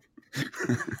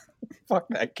 fuck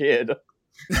that kid.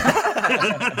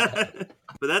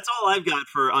 But that's all I've got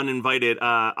for Uninvited.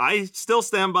 I still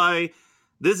stand by.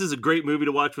 This is a great movie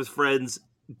to watch with friends.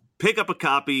 Pick up a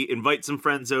copy, invite some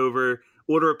friends over,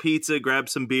 order a pizza, grab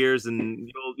some beers,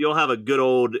 and you'll have a good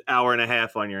old hour and a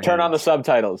half on your Turn hands. on the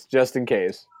subtitles just in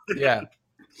case. Yeah.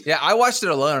 Yeah, I watched it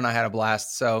alone and I had a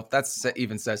blast. So that's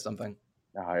even says something.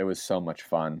 Oh, it was so much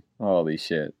fun. Holy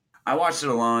shit. I watched it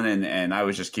alone and I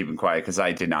was just keeping quiet because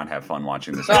I did not have fun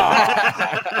watching this movie.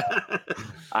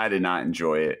 I did not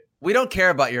enjoy it. We don't care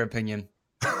about your opinion.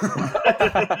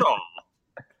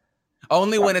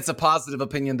 Only when it's a positive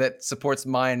opinion that supports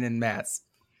mine and Matt's.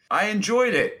 I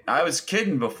enjoyed it. I was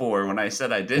kidding before when I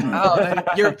said I didn't. Oh, then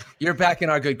you're back in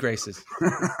our good graces.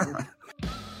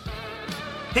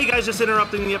 Hey guys, just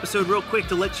interrupting the episode real quick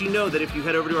to let you know that if you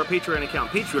head over to our Patreon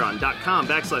account,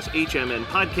 patreon.com/HMN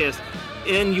podcast,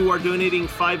 and you are donating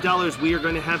 $5, we are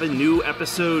going to have a new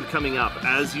episode coming up.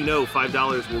 As you know,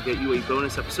 $5 will get you a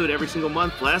bonus episode every single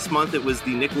month. Last month, it was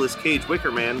the Nicolas Cage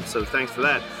Wicker Man, so thanks for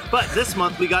that. But this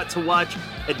month, we got to watch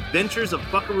Adventures of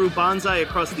Buckaroo Banzai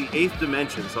Across the 8th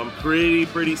Dimension, so I'm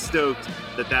pretty stoked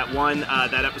that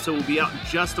that episode will be out in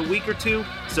just a week or two.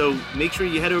 So make sure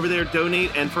you head over there, donate,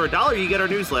 and for $1, you get our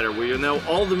newsletter where you'll know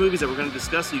all the movies that we're going to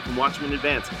discuss so you can watch them in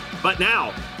advance. But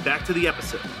now, back to the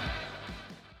episode.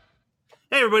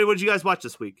 Hey everybody, what did you guys watch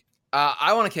this week?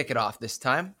 I want to kick it off this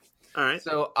time. All right.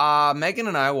 So Megan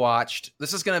and I watched,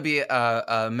 this is going to be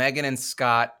a Megan and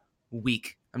Scott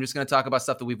week. I'm just going to talk about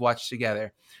stuff that we've watched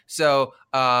together. So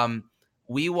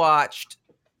we watched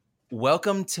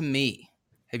Welcome to Me.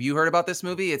 Have you heard about this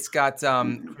movie? It's got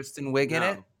Kristen Wiig in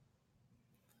it.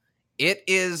 It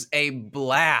is a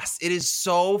blast. It is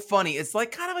so funny. It's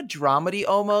like kind of a dramedy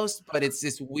almost, but it's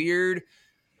this weird.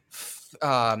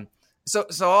 So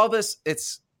all this,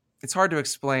 it's hard to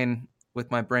explain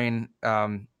with my brain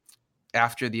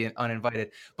after the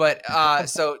Uninvited. But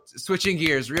so switching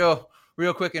gears, real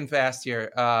quick and fast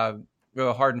here,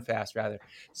 real hard and fast rather.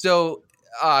 So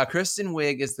Kristen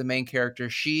Wiig is the main character.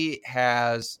 She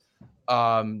has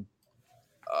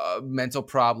mental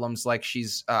problems, like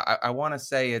she's I want to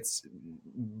say it's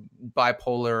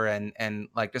bipolar and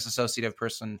like dissociative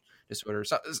person disorder.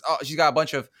 So she's got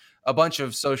a bunch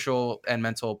of social and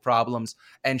mental problems,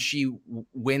 and she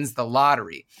wins the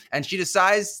lottery, and she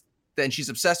decides then she's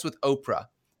obsessed with Oprah,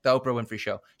 the Oprah Winfrey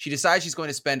Show. She decides she's going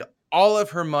to spend all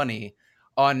of her money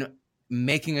on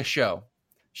making a show.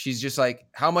 She's just like,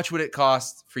 how much would it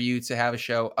cost for you to have a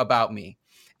show about me?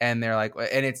 And they're like,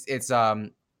 and it's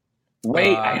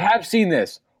wait, I have seen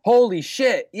this. Holy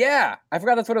shit. Yeah. I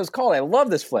forgot that's what it was called. I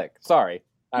love this flick. Sorry.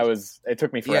 It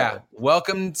took me forever. Yeah.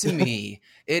 Welcome to Me.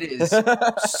 It is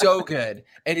so good.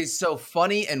 It is so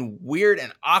funny and weird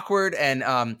and awkward. And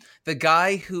the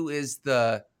guy who is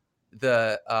the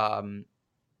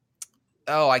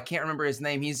I can't remember his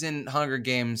name. He's in Hunger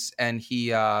Games, and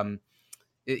he's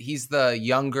the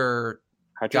younger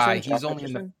guy. He's only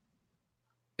in the.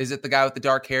 Is it the guy with the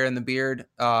dark hair and the beard?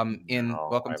 Welcome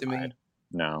to Me.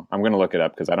 No, I'm gonna look it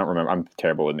up because I don't remember. I'm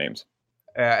terrible with names.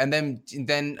 And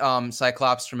then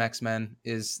Cyclops from X-Men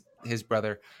is his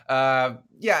brother. And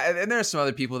there's some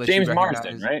other people that James you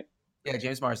Marsden, right? Yeah,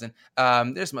 James Marsden.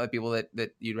 There's some other people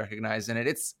that you'd recognize in it.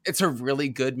 It's a really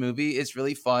good movie. It's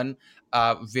really fun.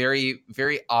 Very,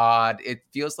 very odd. It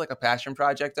feels like a passion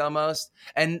project almost.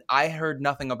 And I heard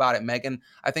nothing about it. Megan,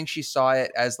 I think she saw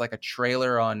it as like a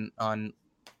trailer on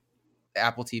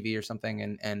Apple TV or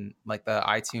something, and like the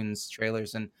iTunes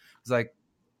trailers, and was like,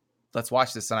 let's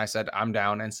watch this. And I said, I'm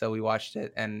down. And so we watched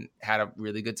it and had a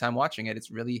really good time watching it.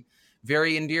 It's really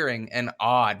very endearing and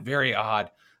odd, very odd.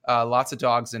 Lots of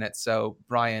dogs in it. So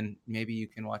Brian, maybe you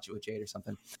can watch it with Jade or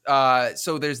something.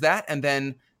 So there's that. And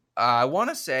then I want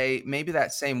to say maybe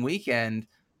that same weekend,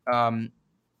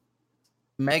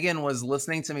 Megan was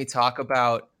listening to me talk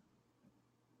about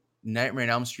Nightmare on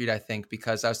Elm Street, I think,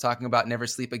 because I was talking about Never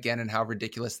Sleep Again and how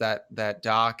ridiculous that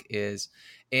doc is.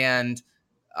 And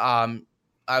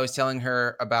I was telling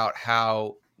her about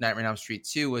how Nightmare on Elm Street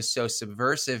 2 was so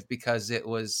subversive because it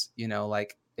was,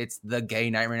 like, it's the gay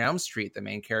Nightmare on Elm Street. The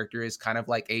main character is kind of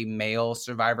like a male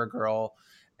survivor girl,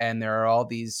 and there are all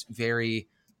these very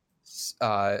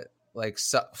subtle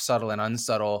and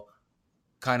unsubtle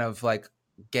kind of like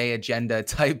gay agenda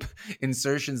type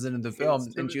insertions into the film.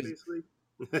 And she was,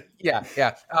 yeah.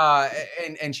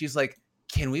 And she's like,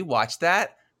 can we watch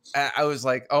that? I was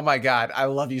like, oh my God, I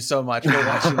love you so much. We're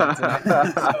watching that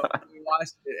tonight. So we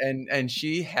watched it, and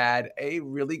she had a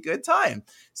really good time.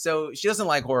 So she doesn't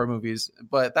like horror movies,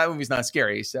 but that movie's not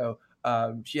scary. So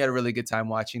she had a really good time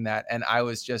watching that. And I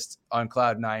was just on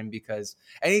cloud nine because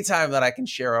anytime that I can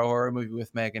share a horror movie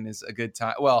with Megan is a good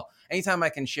time. Well, anytime I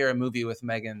can share a movie with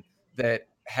Megan that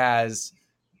has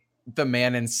the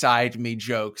man inside me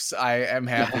jokes, I am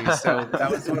happy. So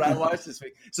that was what I watched this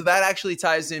week. So that actually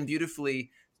ties in beautifully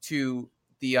to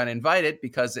The Uninvited,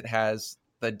 because it has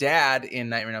the dad in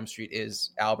Nightmare on Elm Street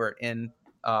is Albert in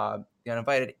The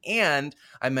Uninvited. And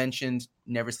I mentioned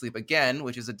Never Sleep Again,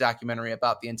 which is a documentary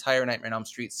about the entire Nightmare on Elm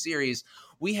Street series.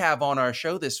 We have on our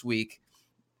show this week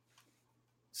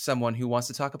someone who wants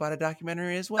to talk about a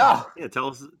documentary as well. Yeah, tell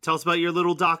us about your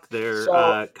little doc there,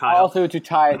 so, Kyle. Also to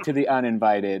tie it to The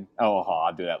Uninvited.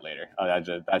 I'll do that later.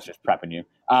 That's just prepping you.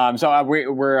 So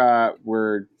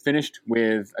we're finished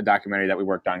with a documentary that we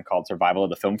worked on called Survival of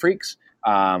the Film Freaks.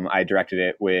 I directed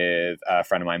it with a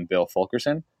friend of mine, Bill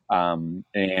Fulkerson. And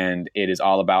it is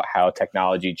all about how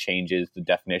technology changes the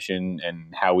definition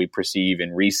and how we perceive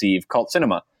and receive cult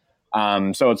cinema.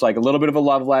 So it's like a little bit of a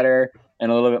love letter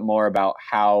and a little bit more about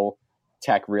how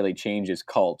tech really changes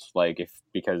cults. Like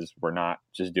because we're not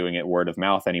just doing it word of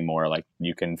mouth anymore, like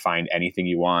you can find anything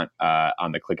you want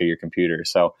on the click of your computer.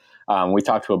 So we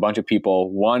talked to a bunch of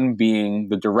people, one being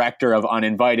the director of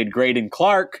Uninvited, Graydon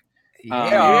Clark.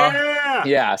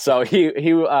 Yeah. So he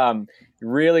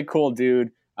really cool dude.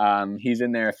 He's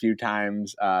in there a few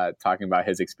times talking about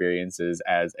his experiences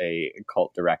as a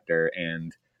cult director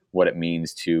and what it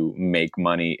means to make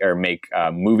money or make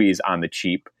movies on the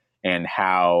cheap, and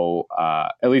how,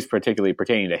 at least particularly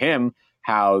pertaining to him,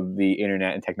 how the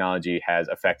internet and technology has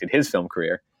affected his film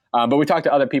career. But we talked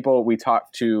to other people. We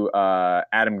talked to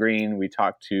Adam Green. We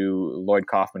talked to Lloyd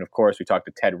Kaufman, of course. We talked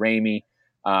to Ted Raimi.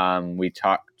 We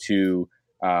talked to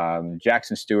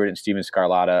Jackson Stewart and Steven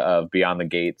Scarlatta of Beyond the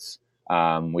Gates.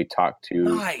 We talked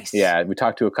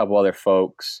to a couple other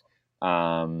folks.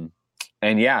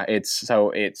 And yeah, it's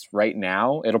right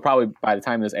now, it'll probably, by the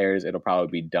time this airs, it'll probably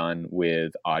be done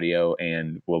with audio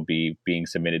and will be being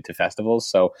submitted to festivals.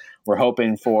 So we're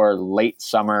hoping for late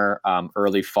summer,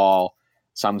 early fall,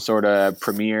 some sort of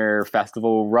premiere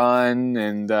festival run.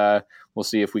 And we'll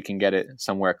see if we can get it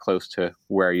somewhere close to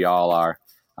where y'all are.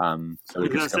 So I was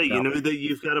going to say, you know that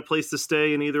you've got a place to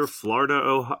stay in either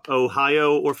Florida,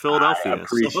 Ohio, or Philadelphia.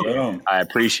 I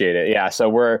appreciate it. Yeah. So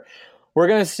we're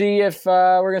gonna see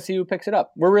who picks it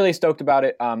up. We're really stoked about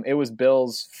it. It was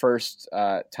Bill's first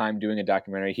time doing a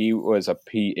documentary. He is a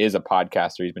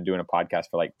podcaster. He's been doing a podcast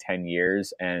for like 10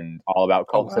 years and all about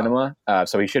cult cinema.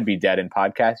 So he should be dead in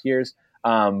podcast years.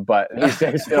 But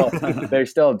they're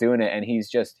still doing it, and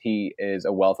he is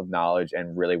a wealth of knowledge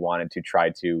and really wanted to try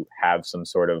to have some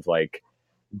sort of like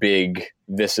big,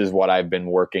 this is what I've been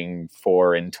working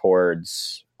for and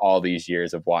towards all these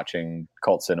years of watching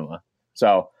cult cinema.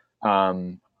 So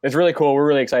it's really cool. We're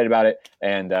really excited about it.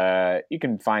 And you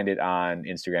can find it on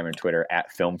Instagram and Twitter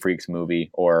at Film Freaks Movie,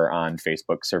 or on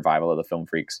Facebook, Survival of the Film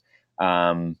Freaks.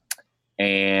 And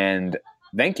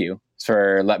thank you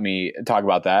for letting me talk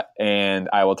about that. And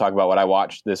I will talk about what I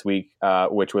watched this week,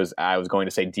 which was, I was going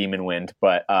to say Demon Wind,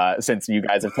 but since you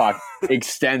guys have talked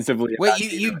extensively Wait, about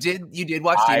you did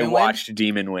watch Demon Wind? I watched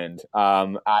Demon Wind.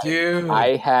 Dude.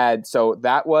 I had, so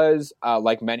that was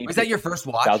like many. Was that your first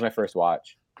watch? That was my first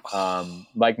watch.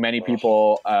 Like many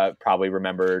people probably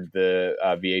remembered the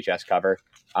VHS cover.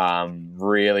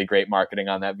 Really great marketing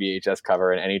on that VHS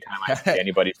cover, and anytime I see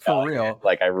anybody For real, it,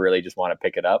 like I really just want to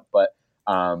pick it up. But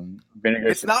Vinegar,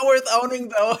 it's not worth owning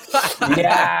though.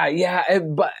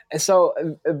 But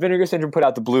Vinegar Syndrome put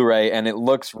out the Blu-ray, and it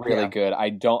looks really good. I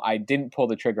didn't pull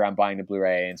the trigger on buying the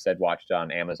Blu-ray. I instead watched it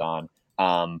on Amazon.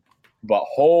 But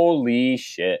holy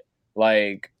shit!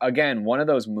 Like, again, one of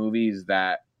those movies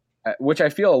that, which I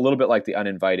feel a little bit like The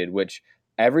Uninvited, which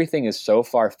everything is so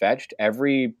far-fetched.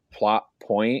 Every plot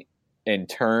point and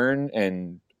turn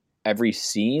and every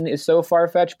scene is so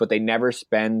far-fetched, but they never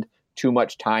spend too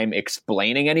much time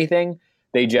explaining anything.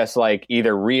 They just like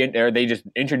either or they just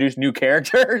introduce new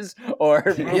characters or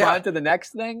move on to the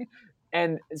next thing.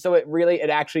 And so it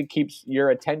actually keeps your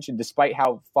attention, despite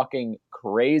how fucking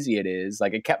crazy it is.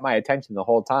 Like, it kept my attention the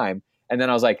whole time. And then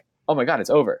I was like, oh my God, it's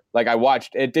over. Like, I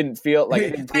watched, it didn't feel like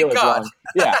it didn't feel as long.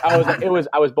 Yeah.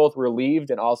 I was both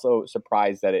relieved and also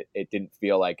surprised that it didn't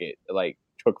feel like it like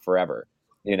took forever,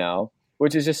 you know?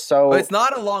 Which is just so. But it's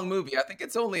not a long movie. I think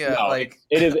it's only it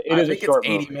is a short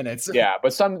 80 movie. minutes. Yeah,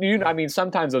 but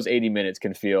sometimes those 80 minutes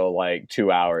can feel like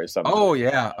 2 hours. Sometimes. Oh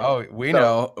yeah. Oh, we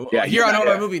know. Yeah, here on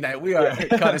Horror Movie Night, we are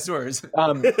connoisseurs.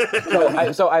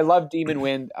 So I love Demon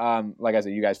Wind. Like I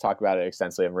said, you guys talk about it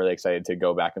extensively. I'm really excited to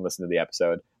go back and listen to the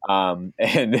episode,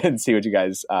 and see what you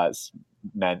guys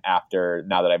meant after,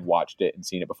 now that I've watched it and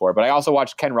seen it before. But I also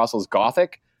watched Ken Russell's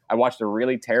Gothic. I watched a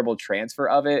really terrible transfer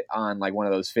of it on like one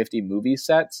of those 50 movie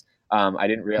sets. I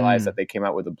didn't realize that they came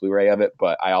out with a Blu-ray of it,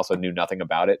 but I also knew nothing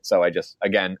about it. So I just,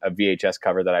 again, a VHS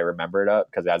cover that I remembered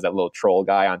because it has that little troll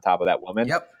guy on top of that woman.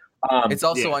 Yep. It's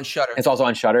also on Shudder. It's also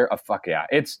on Shudder. Oh, fuck yeah.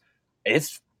 It's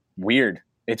weird.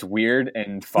 It's weird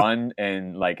and fun,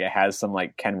 and like it has some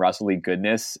like Ken Russell-y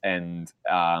goodness, and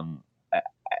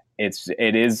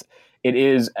it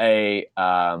is a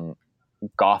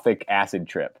Gothic acid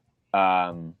trip.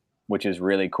 Which is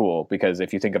really cool, because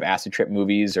if you think of acid trip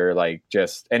movies, or like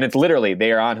and it's literally,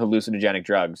 they are on hallucinogenic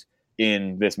drugs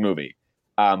in this movie.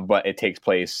 But it takes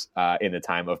place in the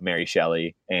time of Mary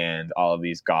Shelley and all of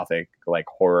these Gothic like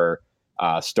horror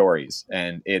stories.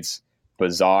 And it's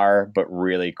bizarre, but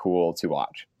really cool to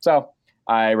watch. So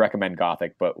I recommend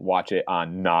Gothic, but watch it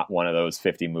on not one of those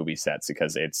 50 movie sets,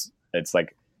 because it's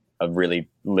like a really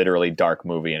literally dark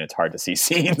movie, and it's hard to see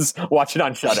scenes. Watch it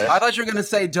on Shudder. I thought you were going to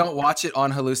say don't watch it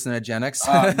on hallucinogenics.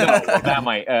 No, that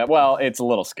might. Well, it's a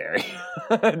little scary.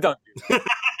 Don't do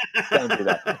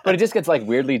that. But it just gets like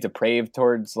weirdly depraved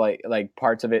towards like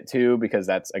parts of it too, because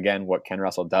that's again what Ken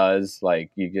Russell does.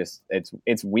 Like,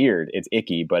 it's weird, it's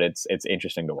icky, but it's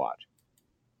interesting to watch.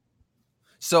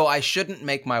 So I shouldn't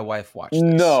make my wife watch this.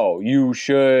 No, you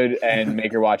should, and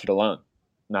make her watch it alone.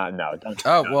 Don't.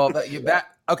 Oh well, that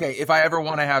okay. If I ever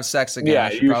want to have sex again, yeah,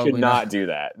 I should you probably should not do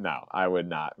that. No, I would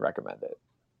not recommend it.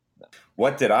 No.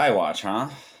 What did I watch, huh?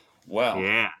 Well,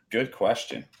 yeah, good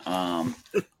question.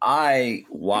 I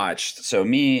watched, so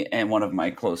me and one of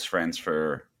my close friends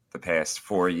for the past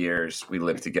 4 years, we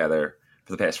lived together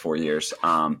for the past 4 years,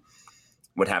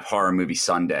 would have Horror Movie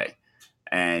Sunday.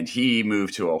 And he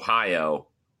moved to Ohio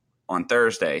on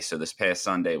Thursday. So this past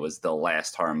Sunday was the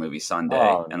last Horror Movie Sunday.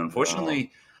 Oh, and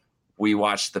unfortunately, we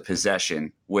watched The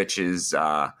Possession, which is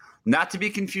not to be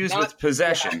confused with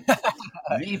Possession.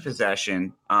 The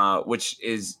Possession, which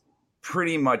is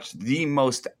pretty much the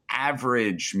most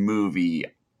average movie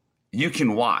you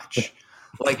can watch.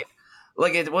 like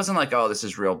it wasn't like, oh, this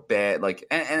is real bad. Like,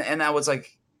 and that was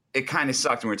like, it kind of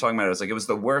sucked when we were talking about it. It was like, it was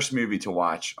the worst movie to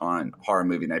watch on Horror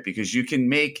Movie Night, because you can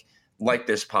make, like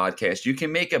this podcast, you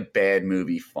can make a bad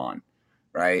movie fun,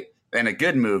 right? And a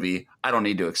good movie, I don't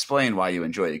need to explain why you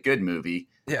enjoy a good movie.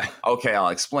 Yeah. Okay, I'll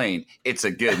explain. It's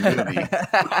a good movie.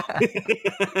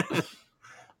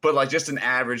 but like just an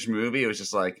average movie. It was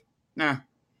just like, nah.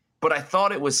 But I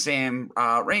thought it was Sam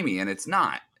Raimi, and it's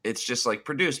not. It's just like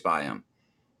produced by him.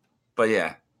 But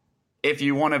yeah, if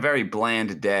you want a very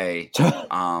bland day,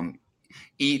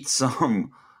 eat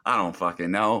some, I don't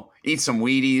fucking know, eat some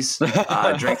Wheaties,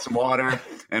 drink some water,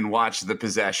 and watch The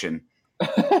Possession.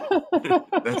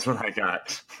 That's what I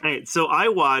got. All right, so I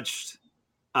watched,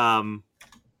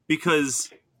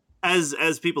 because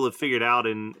as people have figured out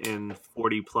in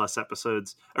 40 plus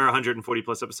episodes or 140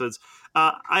 plus episodes,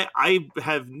 I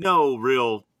have no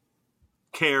real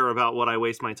care about what I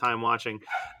waste my time watching.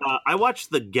 I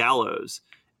watched The Gallows,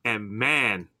 and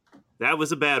man, that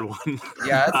was a bad one.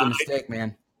 Yeah, that's a mistake,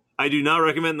 man. I do not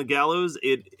recommend The Gallows.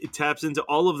 It taps into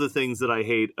all of the things that I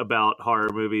hate about horror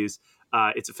movies.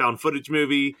 It's a found footage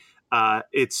movie.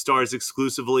 It stars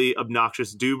exclusively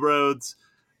obnoxious Dubroads.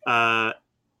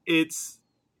 It's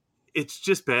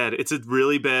just bad. It's a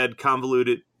really bad,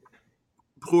 convoluted,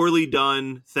 poorly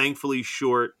done, thankfully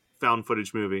short found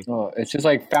footage movie. Oh, it's just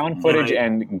like found footage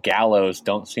and gallows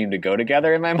don't seem to go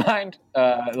together in my mind.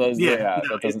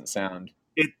 That doesn't sound.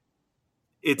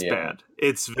 It's bad.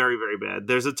 It's very, very bad.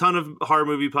 There's a ton of horror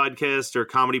movie podcasts or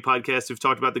comedy podcasts who've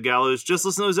talked about The Gallows. Just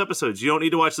listen to those episodes. You don't need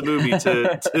to watch the movie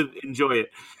to enjoy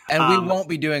it. And we won't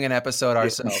be doing an episode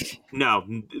ourselves. No,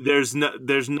 there's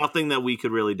nothing that we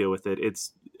could really do with it.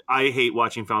 I hate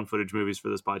watching found footage movies for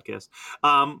this podcast.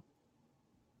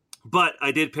 But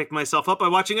I did pick myself up by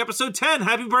watching episode 10.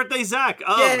 Happy birthday, Zach!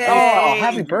 Oh,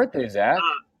 happy birthday, Zach!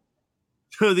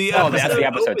 That's the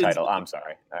episode title. I'm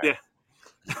sorry. Right. Yeah.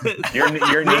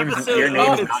 Your name's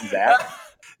not Zach.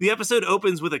 The episode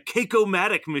opens with a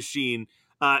Keiko-matic machine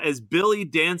as Billy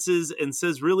dances and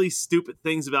says really stupid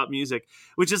things about music,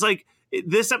 which is like,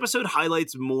 this episode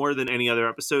highlights more than any other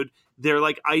episode their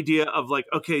like idea of like,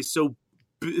 okay, so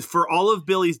for all of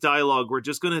Billy's dialogue, we're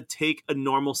just going to take a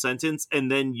normal sentence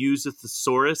and then use a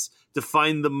thesaurus to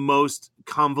find the most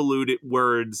convoluted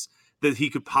words that he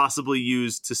could possibly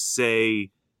use to say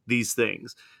these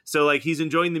things. So like he's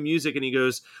enjoying the music and he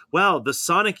goes, wow, the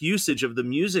sonic usage of the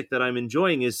music that I'm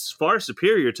enjoying is far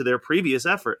superior to their previous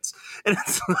efforts. And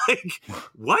it's like,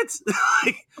 what?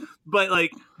 But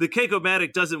like the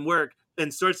Keiko-matic doesn't work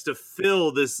and starts to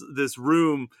fill this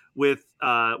room with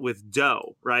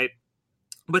dough, right?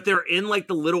 But they're in like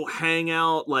the little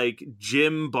hangout, like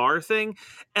gym bar thing.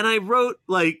 And I wrote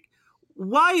like,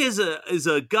 why is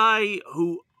a guy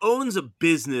who owns a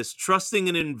business trusting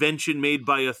an invention made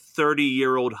by a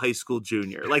 30-year-old high school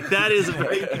junior? Like that is a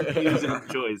very confusing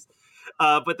choice.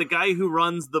 But the guy who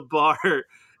runs the bar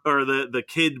or the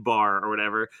kid bar or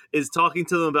whatever is talking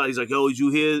to them about, he's like, oh, did you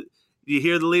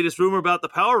hear the latest rumor about the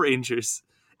Power Rangers?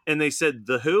 And they said,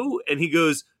 the who? And he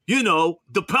goes, you know,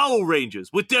 the Power Rangers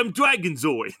with them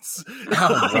Dragonzoids.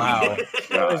 Oh, wow.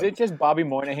 So is it just Bobby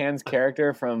Moynihan's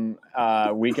character from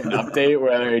Weekend Update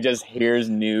where he just hears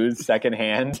news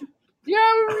secondhand?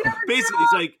 Yeah. Basically,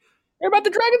 he's like, hear about the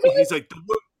Dragonzoids? He's like,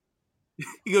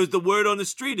 he goes, the word on the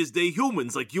street is they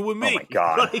humans like you and me. Oh my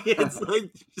God. Like, it's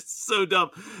like just so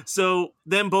dumb. So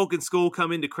then Bulk and Skull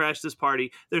come in to crash this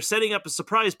party. They're setting up a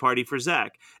surprise party for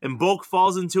Zach. And Bulk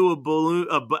falls into a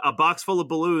box full of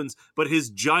balloons, but his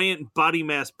giant body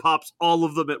mass pops all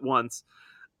of them at once.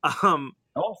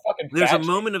 There's a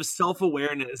moment of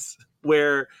self-awareness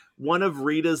where one of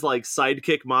Rita's like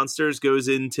sidekick monsters goes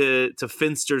into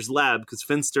Finster's lab, because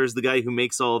Finster's the guy who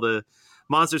makes all the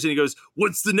monsters, and he goes,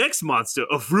 what's the next monster?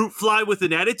 A fruit fly with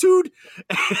an attitude?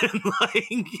 And like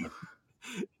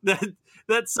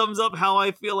that sums up how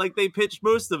I feel like they pitched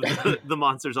most of the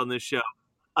monsters on this show.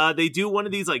 They do one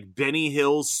of these like Benny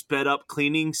Hill sped up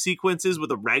cleaning sequences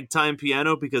with a ragtime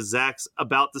piano because Zach's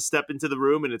about to step into the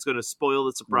room and it's going to spoil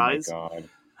the surprise. Oh my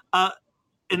God.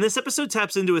 And this episode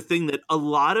taps into a thing that a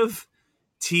lot of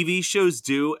TV shows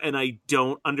do, and I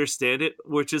don't understand it,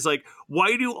 which is like,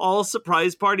 why do all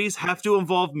surprise parties have to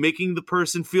involve making the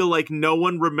person feel like no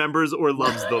one remembers or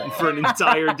loves them for an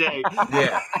entire day?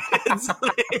 Yeah. It's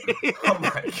like, Oh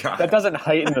my God. That doesn't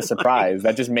heighten the surprise.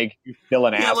 That just makes you feel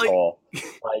an asshole.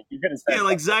 Like you're gonna say,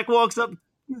 like Zach walks up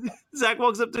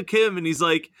to Kim and he's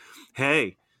like,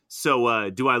 hey, so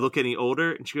do I look any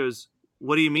older? And she goes,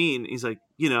 what do you mean? He's like,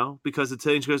 you know, because it's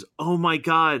today. And she goes, oh my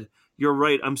God, you're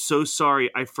right. I'm so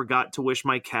sorry. I forgot to wish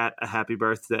my cat a happy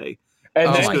birthday.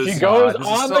 And then she goes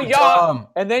on the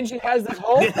yacht, and then she has this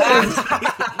whole thing.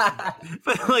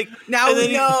 But like now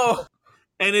we know.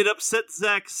 And it upsets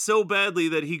Zach so badly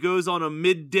that he goes on a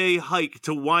midday hike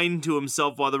to whine to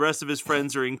himself while the rest of his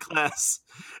friends are in class.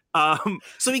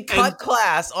 So he cut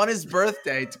class on his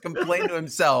birthday to complain to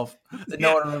himself that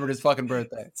no one remembered his fucking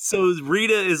birthday. So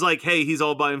Rita is like, hey, he's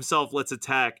all by himself. Let's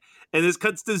attack. And this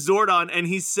cuts to Zordon, and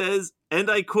he says, and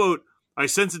I quote, "I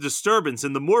sense a disturbance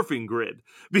in the morphing grid."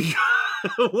 In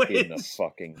the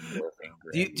fucking morphing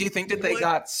grid. Do you think that they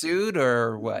got sued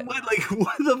or what? What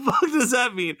the fuck does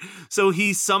that mean? So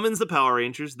he summons the Power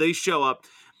Rangers. They show up.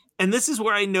 And this is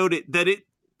where I noted that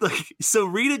so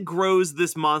Rita grows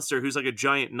this monster who's like a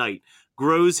giant knight,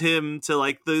 grows him to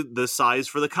like the size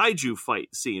for the kaiju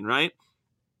fight scene, right?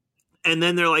 And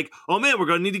then they're like, oh man, we're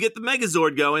going to need to get the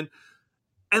Megazord going.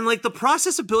 And like the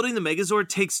process of building the Megazord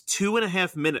takes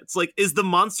 2.5 minutes. Like, is the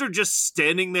monster just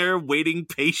standing there waiting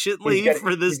patiently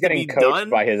for this to be done? He's getting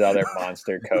coached by his other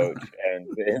monster coach, and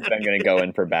is then going to go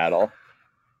in for battle.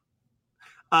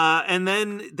 And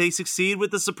then they succeed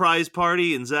with the surprise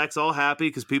party, and Zach's all happy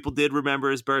because people did remember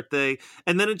his birthday.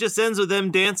 And then it just ends with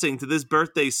them dancing to this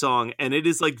birthday song, and it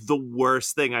is like the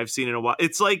worst thing I've seen in a while.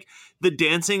 It's like the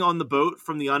dancing on the boat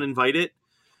from The Uninvited,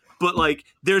 but like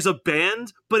there's a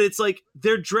band, but it's like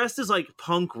they're dressed as like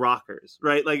punk rockers,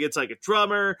 right? Like it's like a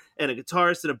drummer and a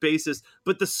guitarist and a bassist,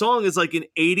 but the song is like an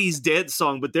 80s dance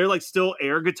song, but they're like still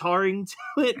air guitaring to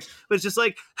it. But it's just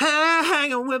like, hey,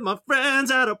 hanging with my friends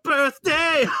at a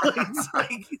birthday.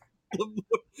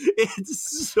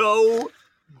 It's so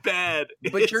bad.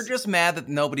 But you're just mad that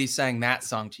nobody sang that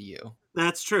song to you.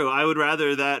 That's true. I would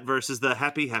rather that versus the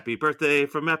happy birthday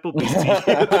from Applebee's to you.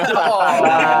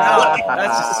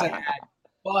 That's just sad.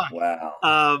 Fuck.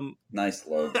 Wow. Nice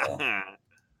logo. All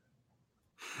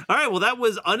right. Well, that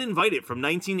was Uninvited from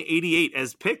 1988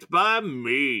 as picked by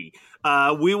me.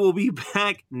 We will be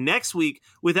back next week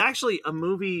with actually a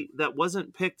movie that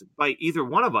wasn't picked by either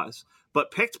one of us,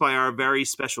 but picked by our very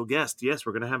special guest. Yes,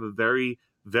 we're going to have a very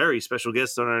special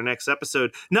guest on our next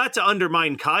episode, not to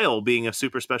undermine Kyle being a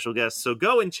super special guest. So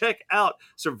go and check out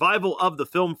Survival of the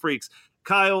Film Freaks.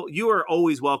 Kyle, you are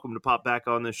always welcome to pop back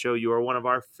on this show. You are one of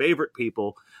our favorite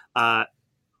people. But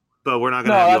we're not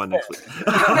going to have you on next week.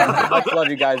 I love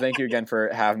you guys. Thank you again for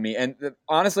having me. And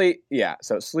honestly, yeah,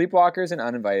 so Sleepwalkers and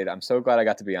Uninvited, I'm so glad I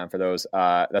got to be on for those.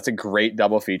 That's a great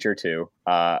double feature too.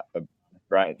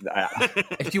 Right.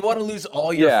 If you want to lose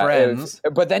all your friends.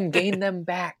 But then gain them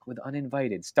back with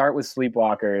Uninvited. Start with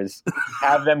Sleepwalkers.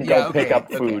 Have them go pick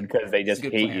up food because they just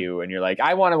hate you. And you're like,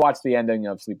 I want to watch the ending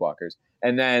of Sleepwalkers.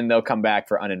 And then they'll come back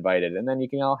for Uninvited. And then you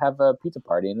can all have a pizza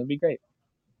party and it'll be great.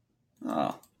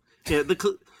 Oh. Yeah,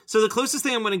 so the closest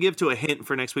thing I'm going to give to a hint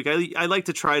for next week, I like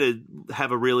to try to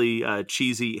have a really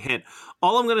cheesy hint.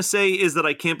 All I'm going to say is that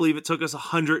I can't believe it took us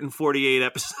 148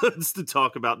 episodes to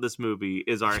talk about this movie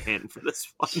is our hint for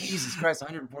this one. Jesus Christ,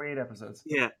 148 episodes.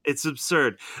 Yeah, it's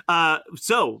absurd.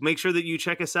 So make sure that you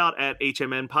check us out at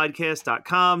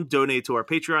hmnpodcast.com, donate to our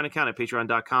Patreon account at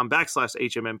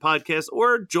patreon.com/hmnpodcast,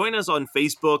 or join us on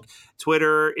Facebook,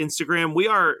 Twitter, Instagram.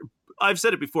 I've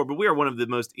said it before, but we are one of the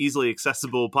most easily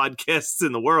accessible podcasts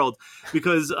in the world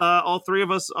because all three of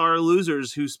us are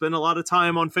losers who spend a lot of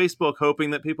time on Facebook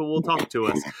hoping that people will talk to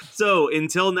us. So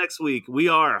until next week, we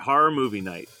are Horror Movie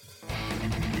Night.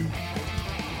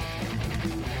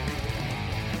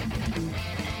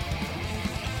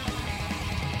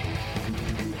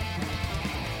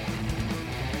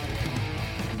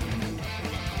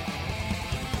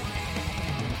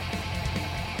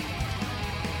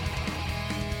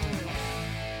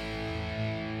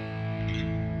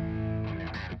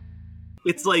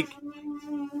 It's like,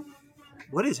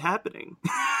 what is happening?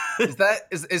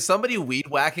 Is somebody weed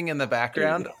whacking in the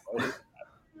background?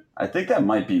 I think that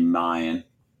might be mine.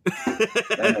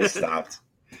 Then they stopped.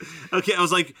 Okay, I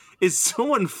was like, is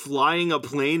someone flying a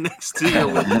plane next to your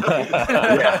window?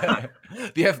 Yeah.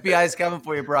 The FBI's coming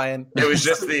for you, Brian. It was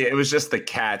just the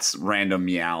cat's random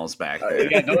meows back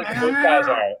there. Yeah, those guys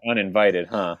are uninvited,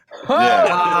 huh?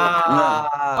 Yeah.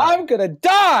 I'm gonna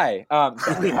die.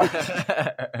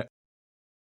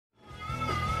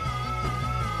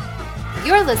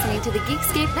 You're listening to the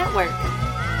Geekscape Network.